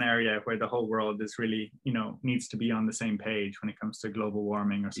one area where the whole world is really, you know, needs to be on the same page when it comes to global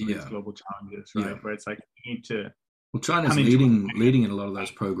warming or some of these global challenges, right? Where it's like, you need to. Well, China's leading in a lot of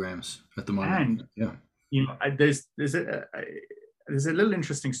those programs at the moment. And you know, there's a little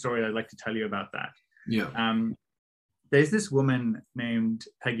interesting story I'd like to tell you about that. Yeah. There's this woman named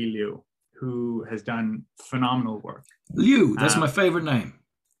Peggy Liu who has done phenomenal work. Liu, that's my favorite name.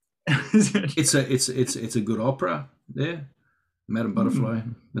 It's a good opera there. Madame Butterfly,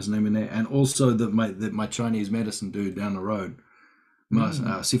 there's a name in there, and also my Chinese medicine dude down the road,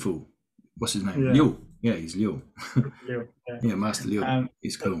 Sifu. What's his name? Liu. Yeah, he's Liu. Liu. Yeah, Master Liu.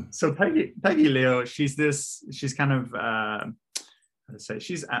 He's cool. So Peggy Liu, she's kind of how to say,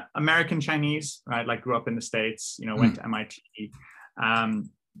 she's American Chinese, right? Like, grew up in the States, you know, went to MIT.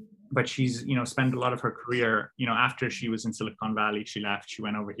 But she's, you know, spent a lot of her career, you know, after she was in Silicon Valley, she left, she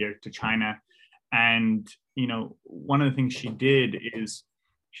went over here to China. And, you know, one of the things she did is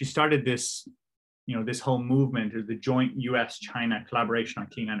she started this, you know, this whole movement, the joint US-China collaboration on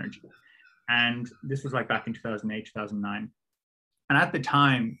clean energy. And this was like back in 2008, 2009. And at the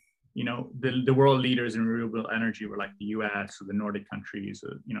time, you know, the world leaders in renewable energy were like the US or the Nordic countries,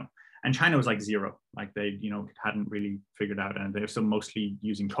 or, you know, and China was like zero, like they, you know, hadn't really figured out, and they're still mostly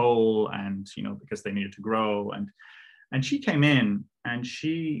using coal, and, you know, because they needed to grow. And she came in and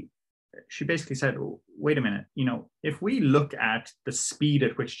she basically said, oh, wait a minute, you know, if we look at the speed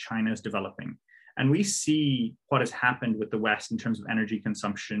at which China is developing, and we see what has happened with the West in terms of energy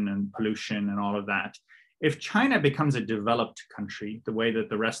consumption and pollution and all of that, if China becomes a developed country, the way that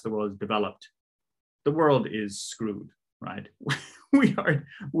the rest of the world is developed, the world is screwed, right?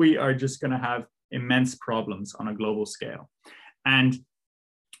 we are just going to have immense problems on a global scale. And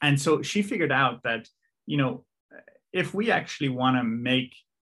so she figured out that, you know, if we actually want to make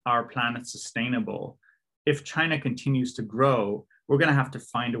our planet sustainable, if China continues to grow, we're going to have to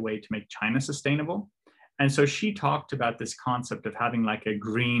find a way to make China sustainable. And so she talked about this concept of having like a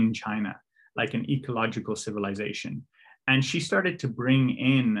green China, like an ecological civilization. And she started to bring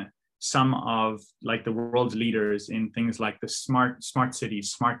in some of like the world's leaders in things like the smart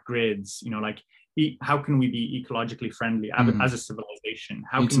cities, smart grids, like how can we be ecologically friendly as a civilization?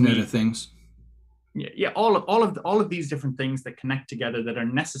 How Internet can we, of Things. Yeah, all of these different things that connect together that are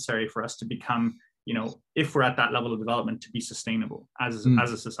necessary for us to become, if we're at that level of development, to be sustainable as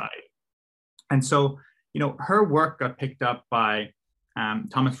a society. And so, her work got picked up by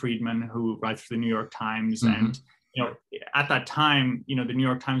Thomas Friedman, who writes for the New York Times. And, at that time, the New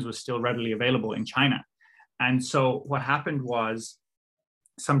York Times was still readily available in China. And so what happened was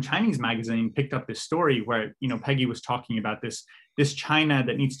some Chinese magazine picked up this story where, Peggy was talking about this China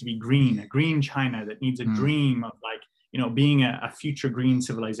that needs to be green, a green China that needs a dream of like, being a future green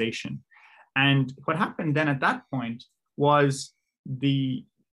civilization. And what happened then at that point was Xi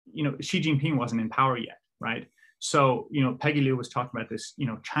Jinping wasn't in power yet, right? So, Peggy Liu was talking about this,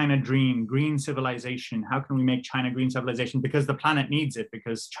 China dream, green civilization. How can we make China green civilization? Because the planet needs it,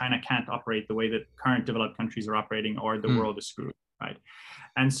 because China can't operate the way that current developed countries are operating, or the world is screwed, right?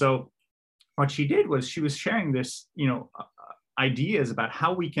 And so what she did was she was sharing this, ideas about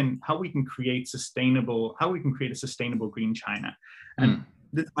how we can create a sustainable green China. And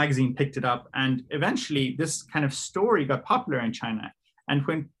this magazine picked it up, and eventually this kind of story got popular in China. And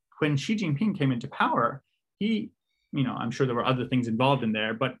when Xi Jinping came into power, he, I'm sure there were other things involved in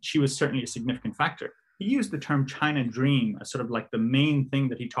there, but she was certainly a significant factor. He used the term China dream as sort of like the main thing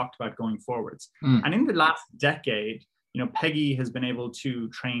that he talked about going forwards. And in the last decade, Peggy has been able to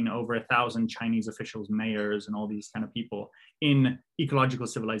train over 1,000 Chinese officials, mayors, and all these kind of people in ecological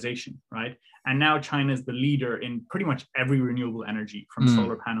civilization, right? And now China is the leader in pretty much every renewable energy, from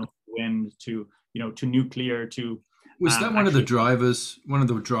solar panels to wind to nuclear to. Was that one of the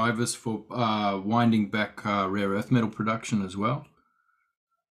drivers for winding back rare earth metal production as well?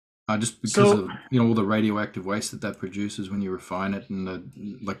 Just because of all the radioactive waste that produces when you refine it, and the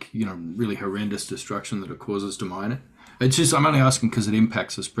really horrendous destruction that it causes to mine it. It's just, I'm only asking because it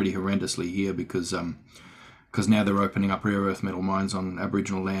impacts us pretty horrendously here, because now they're opening up rare earth metal mines on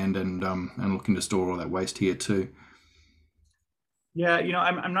Aboriginal land and looking to store all that waste here too. Yeah,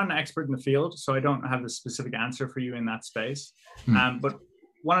 I'm not an expert in the field, so I don't have the specific answer for you in that space. But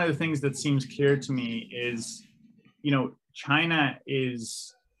one of the things that seems clear to me is, China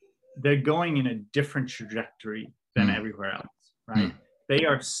they're going in a different trajectory than everywhere else, right? They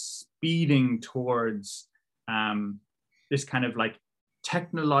are speeding towards this kind of like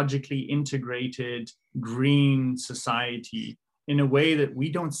technologically integrated green society in a way that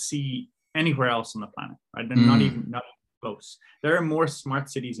we don't see anywhere else on the planet, right? They're not even close. There are more smart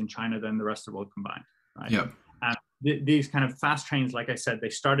cities in China than the rest of the world combined, right? Yeah. These kind of fast trains, like I said, they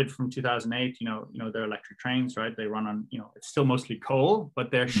started from 2008. They're electric trains, right? They run on, it's still mostly coal, but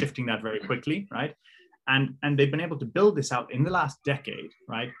they're shifting that very quickly, right? And they've been able to build this out in the last decade,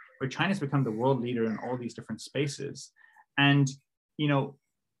 right? Where China's become the world leader in all these different spaces. And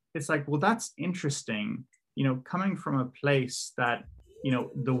it's like, well, that's interesting. Coming from a place that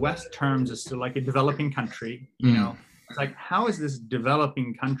the West terms as still like a developing country. It's like, how is this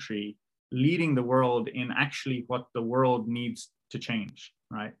developing country leading the world in actually what the world needs to change,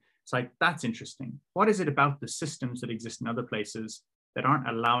 right? It's like, that's interesting. What is it about the systems that exist in other places that aren't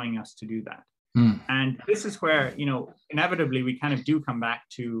allowing us to do that? And this is where, inevitably we kind of do come back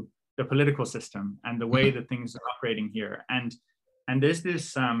to the political system and the way that things are operating here. And there's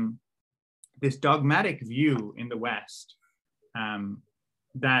this dogmatic view in the West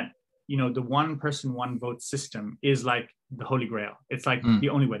that, the one person, one vote system is like the Holy Grail. It's like the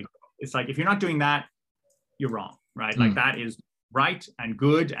only way to go. It's like, if you're not doing that, you're wrong, right? Like that is right and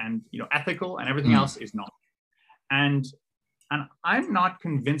good and, ethical, and everything else is not. And I'm not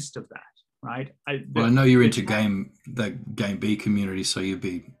convinced of that, right? I know you're into Game B community, so you'd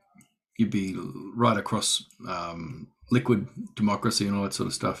be right across liquid democracy and all that sort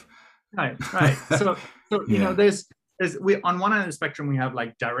of stuff. Right. So there's on one end of the spectrum, we have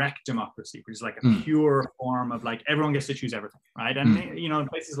like direct democracy, which is like a pure form of like everyone gets to choose everything, right? And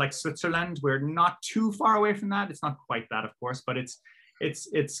places like Switzerland, we're not too far away from that. It's not quite that, of course, but it's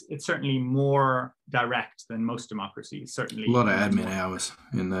certainly more direct than most democracies. Certainly a lot of admin hours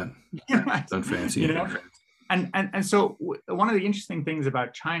in that. Right. Don't fancy it. And so one of the interesting things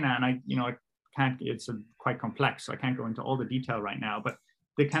about China, and I can't, it's quite complex, so I can't go into all the detail right now, but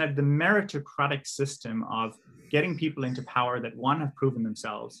the kind of the meritocratic system of getting people into power that, one, have proven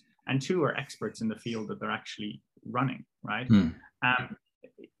themselves, and two, are experts in the field that they're actually running, right? Mm.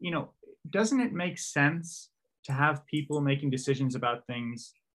 You know, doesn't it make sense to have people making decisions about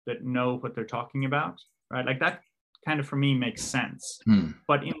things that know what they're talking about, right? Like that kind of, for me, makes sense. Mm.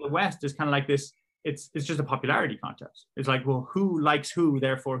 But in the West, it's kind of like this, it's just a popularity contest. It's like, well, who likes who,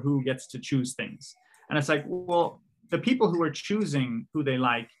 therefore who gets to choose things? And it's like, well, the people who are choosing who they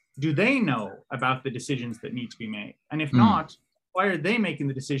like, do they know about the decisions that need to be made? And if not, why are they making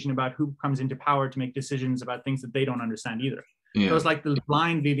the decision about who comes into power to make decisions about things that they don't understand either? Yeah. So it's like the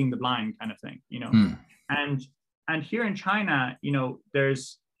blind leading the blind kind of thing, you know? And here in China, you know,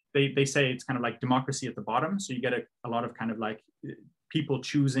 there's, they say it's kind of like democracy at the bottom. So you get a lot of kind of like people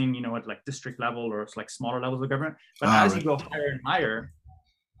choosing, you know, at like district level, or it's like smaller levels of government. But as you go higher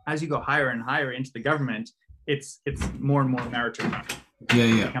and higher, into the government, it's more and more meritocratic.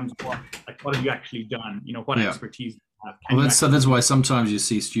 It becomes more like, what have you actually done? You know, what expertise do you have? Well, that's why sometimes you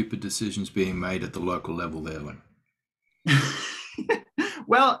see stupid decisions being made at the local level there. Like,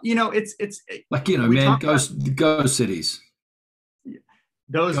 well, you know, it's like, you know, man, go cities.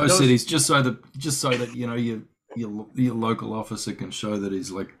 Those cities, just so that you know your local officer can show that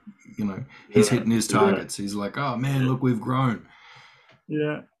he's like, you know, he's hitting his targets. He's like, oh man, look, we've grown.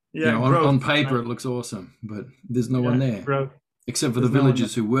 Yeah. You know, on paper it looks awesome, but there's no one there. Growth. Except for the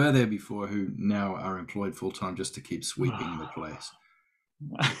villagers who were there before, who now are employed full time just to keep sweeping the place.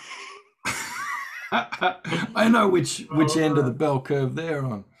 I know which end of the bell curve they're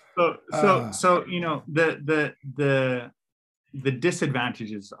on. So you know, the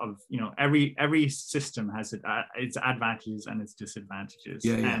disadvantages of, you know, every system has its advantages and its disadvantages.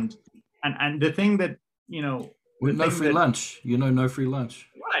 And the thing that, you know, with no free lunch, you know, no free lunch.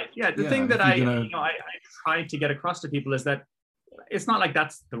 Right. Yeah. The thing that I try to get across to people is that it's not like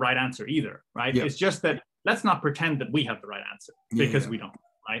that's the right answer either, right? It's just that let's not pretend that we have the right answer, because we don't,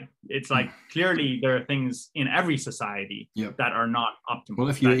 right? It's like, clearly there are things in every society that are not optimal. Well,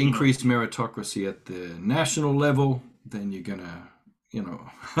 if you increase meritocracy at the national level, then you're gonna, you know,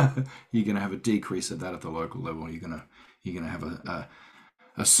 you're gonna have a decrease of that at the local level. You're gonna have a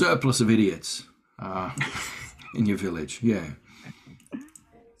surplus of idiots in your village. Yeah.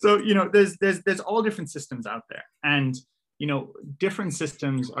 So, you know, there's all different systems out there, and, you know, different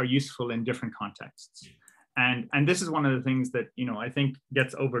systems are useful in different contexts. And this is one of the things that, you know, I think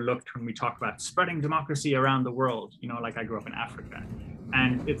gets overlooked when we talk about spreading democracy around the world. You know, like, I grew up in Africa,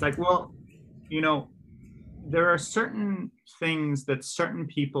 and it's like, well, you know, there are certain things that certain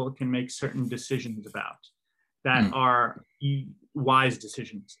people can make certain decisions about that are wise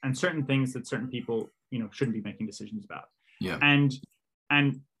decisions, and certain things that certain people, you know, shouldn't be making decisions about. Yeah. And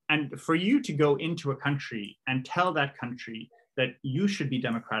for you to go into a country and tell that country that you should be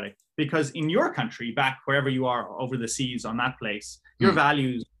democratic, because in your country, back wherever you are over the seas on that place, your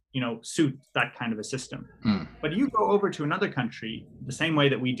values, you know, suit that kind of a system. But you go over to another country the same way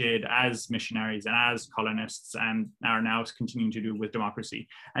that we did as missionaries and as colonists, and are now continuing to do with democracy,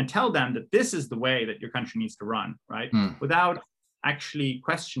 and tell them that this is the way that your country needs to run, right? Without actually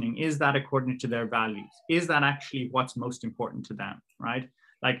questioning, is that according to their values? Is that actually what's most important to them, right?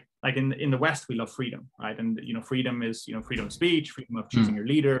 Like in the West, we love freedom, right? And, you know, freedom is, you know, freedom of speech, freedom of choosing your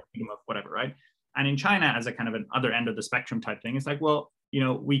leader, freedom of whatever, right? And in China, as a kind of an other end of the spectrum type thing, it's like, well, you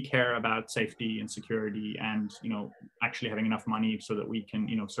know, we care about safety and security, and, you know, actually having enough money so that we can,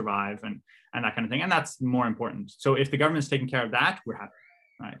 you know, survive and that kind of thing. And that's more important. So if the government's taking care of that, we're happy,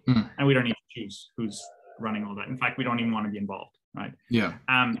 right? And we don't need to choose who's running all that. In fact, we don't even want to be involved, right? Yeah.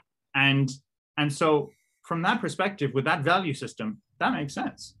 And so from that perspective, with that value system, that makes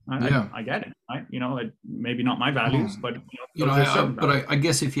sense. I get it, right? You know, maybe not my values, but, I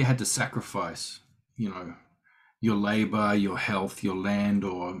guess if you had to sacrifice, you know, your labor, your health, your land,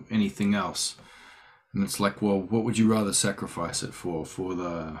 or anything else, and it's like, well, what would you rather sacrifice it for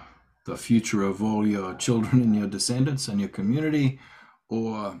the future of all your children and your descendants and your community,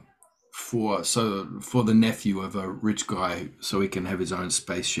 or for the nephew of a rich guy so he can have his own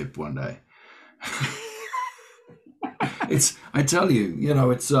spaceship one day? I tell you, you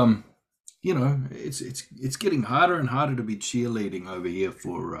know, it's you know, it's getting harder and harder to be cheerleading over here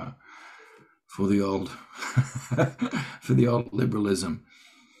for the old for the old liberalism,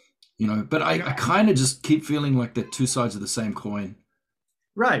 you know. But I kind of just keep feeling like they're two sides of the same coin,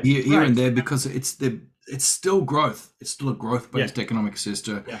 right? Here and there, because it's still growth. It's still a growth-based economic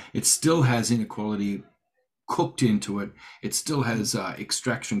system. It still has inequality cooked into it. It still has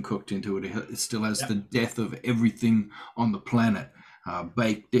extraction cooked into it. It still has the death of everything on the planet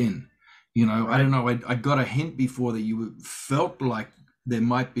baked in. You know, I don't know. I got a hint before that you felt like there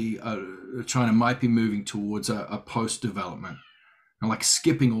might be China might be moving towards a post-development and like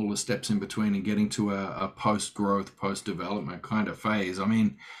skipping all the steps in between and getting to a post-growth, post-development kind of phase. I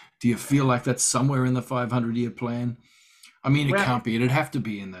mean, do you feel like that's somewhere in the 500-year plan? I mean, it can't be. It'd have to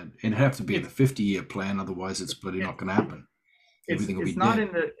be in the 50-year plan. Otherwise, it's bloody not going to happen. Everything will be not dead.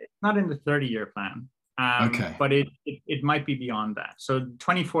 it's not in the 30-year plan. Okay. But it might be beyond that. So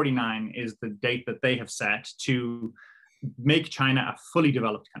 2049 is the date that they have set to make China a fully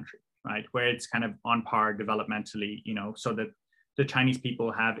developed country, right? Where it's kind of on par developmentally, so that the Chinese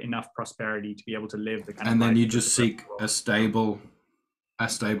people have enough prosperity to be able to live the kind of. And then you just seek a stable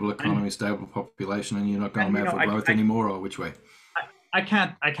economy, stable population, and you're not going out for growth anymore, or which way? I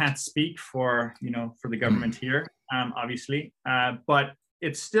can't speak for the government here, obviously, but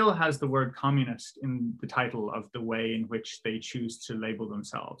it still has the word communist in the title of the way in which they choose to label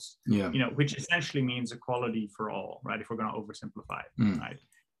themselves. Yeah. Which essentially means equality for all, right? If we're going to oversimplify it, right?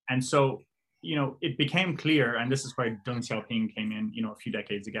 And so, it became clear, and this is where Deng Xiaoping came in, a few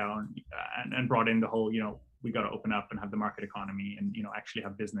decades ago, and brought in the whole, we got to open up and have the market economy, and actually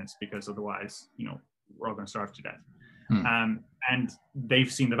have business, because otherwise, we're all going to starve to death. And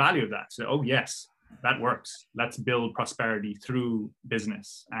they've seen the value of that. So, oh yes, that works. Let's build prosperity through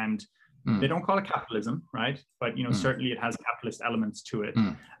business. And they don't call it capitalism, right? But certainly it has capitalist elements to it.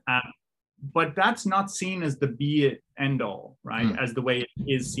 But that's not seen as the be end all, right? As the way it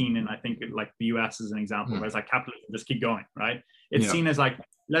is seen in, I think, like the US as an example, where it's like capitalism, just keep going, right? It's seen as like,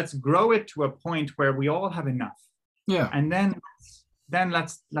 let's grow it to a point where we all have enough. Yeah. And then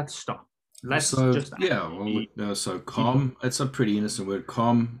let's stop. So com, it's a pretty innocent word.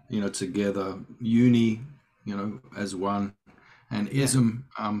 Com, together, uni, as one, and ism,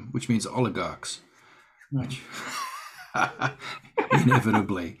 which means oligarchs, which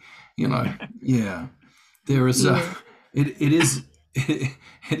inevitably, there is it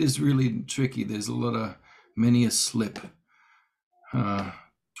is really tricky. There's many a slip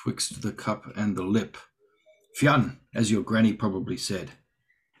twixt the cup and the lip. Fionn, as your granny probably said,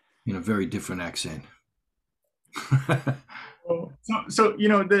 in a very different accent. So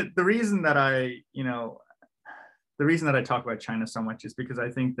the reason that I talk about China so much is because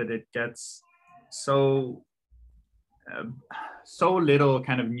I think that it gets so little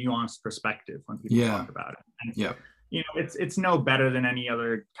kind of nuanced perspective when people talk about it. And, it's no better than any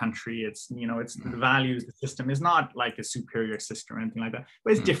other country. It's the values, the system is not like a superior system or anything like that,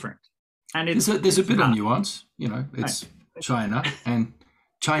 but it's different. And there's a bit of nuance. It's China and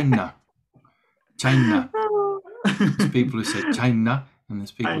China. There's people who say China, and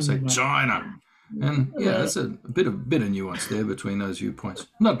there's people who say China, and there's a bit of nuance there between those viewpoints.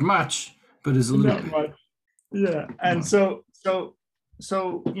 Not much, but there's a little bit. Much. Yeah, and so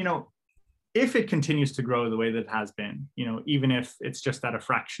if it continues to grow the way that it has been, even if it's just at a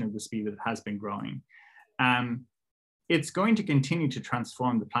fraction of the speed that it has been growing, it's going to continue to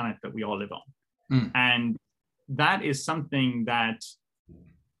transform the planet that we all live on, and that is something that.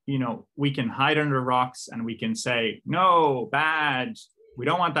 We can hide under rocks and we can say, no, bad, we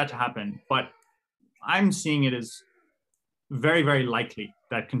don't want that to happen. But I'm seeing it as very, very likely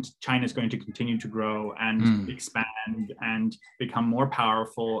that China is going to continue to grow and expand and become more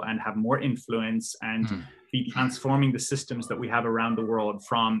powerful and have more influence and be transforming the systems that we have around the world,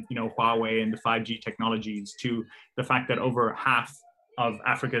 from, Huawei and the 5G technologies to the fact that over half of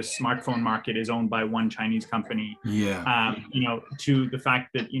Africa's smartphone market is owned by one Chinese company. To the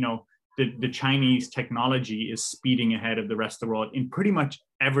fact that the Chinese technology is speeding ahead of the rest of the world in pretty much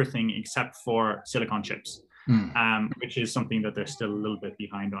everything except for silicon chips, which is something that they're still a little bit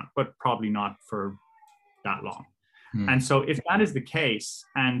behind on, but probably not for that long. And so if that is the case,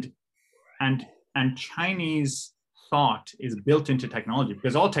 and Chinese thought is built into technology,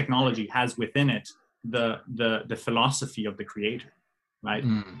 because all technology has within it the philosophy of the creator. Right?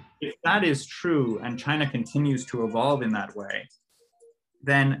 If that is true and China continues to evolve in that way,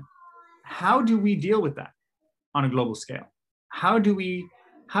 then how do we deal with that on a global scale? How do we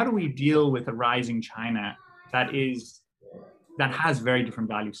deal with a rising China that has very different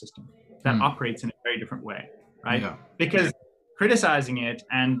value system, that operates in a very different way, right? Yeah. Because criticizing it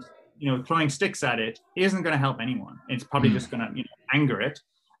and throwing sticks at it isn't going to help anyone. It's probably just going to anger it.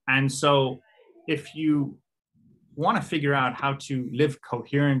 And so if you want to figure out how to live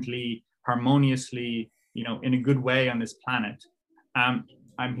coherently, harmoniously, in a good way on this planet. I'm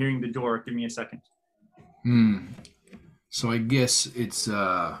hearing the door. Give me a second. So I guess it's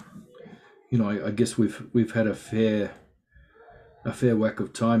I guess we've had a fair whack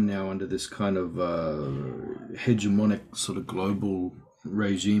of time now under this kind of hegemonic sort of global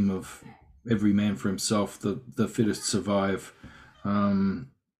regime of every man for himself, the fittest survive.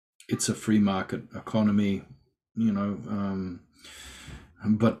 It's a free market economy.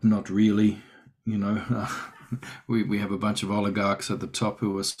 but not really. You know, we have a bunch of oligarchs at the top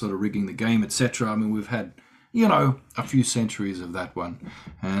who are sort of rigging the game, etc. I mean, we've had, you know, a few centuries of that one,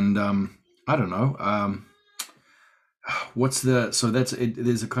 and I don't know.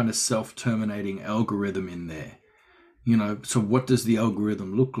 There's a kind of self-terminating algorithm in there, you know. So what does the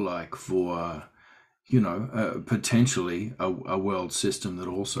algorithm look like for, potentially a world system that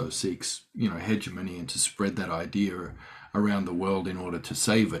also seeks, hegemony and to spread that idea around the world in order to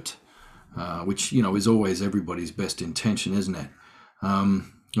save it, which, is always everybody's best intention, isn't it?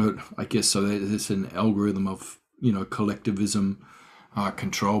 But I guess so. There's an algorithm of, collectivism,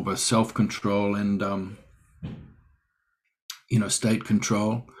 control by self-control and, state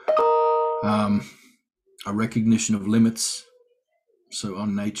control, a recognition of limits, so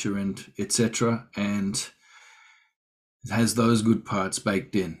on nature and etc. And it has those good parts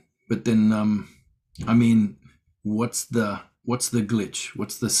baked in. But then, what's the glitch?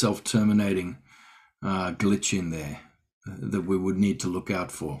 What's the self-terminating glitch in there that we would need to look out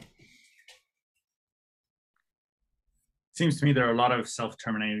for? Seems to me there are a lot of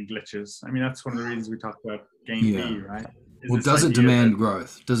self-terminating glitches. I mean, that's one of the reasons we talk about game B, right? Well, does it demand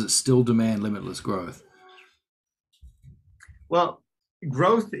growth? Does it still demand limitless growth? Well,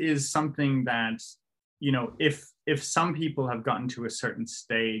 growth is something that, if some people have gotten to a certain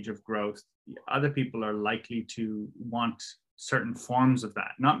stage of growth, other people are likely to want certain forms of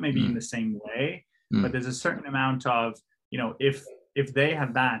that, not maybe in the same way, but there's a certain amount of, if they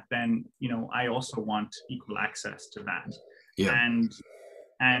have that, then, I also want equal access to that. Yeah.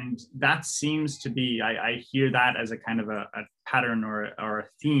 And that seems to be, I hear that as a kind of a pattern or a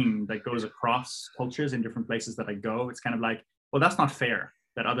theme that goes across cultures in different places that I go. It's kind of like, well, that's not fair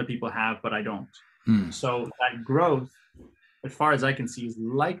that other people have, but I don't. So that growth, as far as I can see, is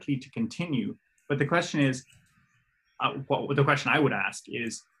likely to continue. But the question is, the question I would ask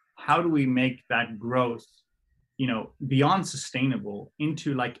is, how do we make that growth, beyond sustainable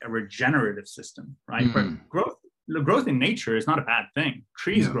into like a regenerative system, right? But growth in nature is not a bad thing.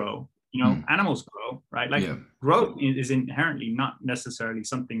 Trees grow, animals grow, right? Like growth is inherently not necessarily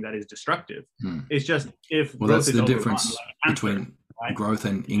something that is destructive. It's just that's the difference between growth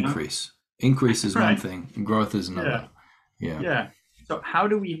and increase. Increase is one thing, and growth is another. Yeah. So how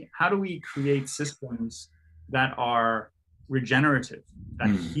do we create systems that are regenerative, that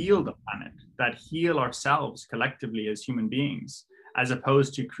heal the planet, that heal ourselves collectively as human beings, as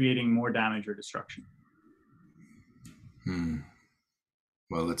opposed to creating more damage or destruction?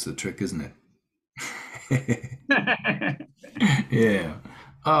 Well, that's the trick, isn't it? Yeah.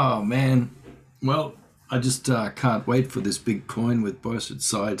 Oh, man. Well, I just can't wait for this big coin with both its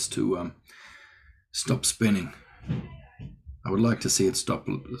sides to stop spinning. I would like to see it stop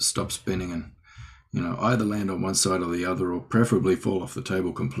spinning and, either land on one side or the other, or preferably fall off the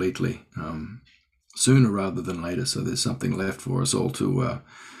table completely, sooner rather than later, so there's something left for us all to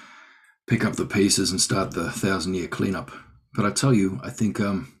pick up the pieces and start the 1,000-year cleanup. But I tell you, I think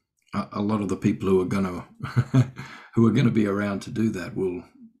a lot of the people who are going to be around to do that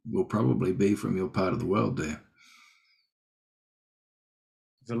will probably be from your part of the world there.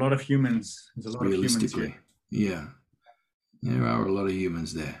 There's a lot of humans. Realistically, yeah, there are a lot of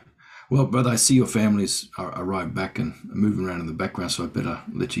humans there. Well, brother, I see your families are arrived back and moving around in the background, so I better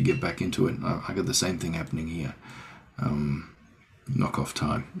let you get back into it. I got the same thing happening here. Knock off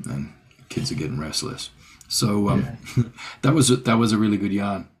time, and kids are getting restless. So that was a really good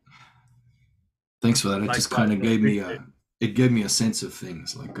yarn. Thanks for that. It just kind of gave me a sense of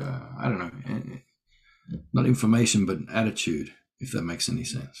things, like I don't know, not information but attitude, if that makes any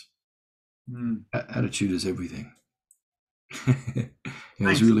sense. Attitude is everything. It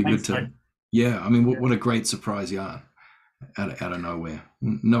was really good to. Yeah, I mean, what a great surprise yarn out of nowhere.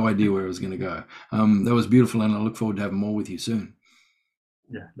 No idea where it was going to go. That was beautiful, and I look forward to having more with you soon.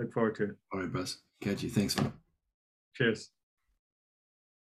 Yeah, look forward to it. All right, Buzz. Catch you. Thanks, man. Cheers.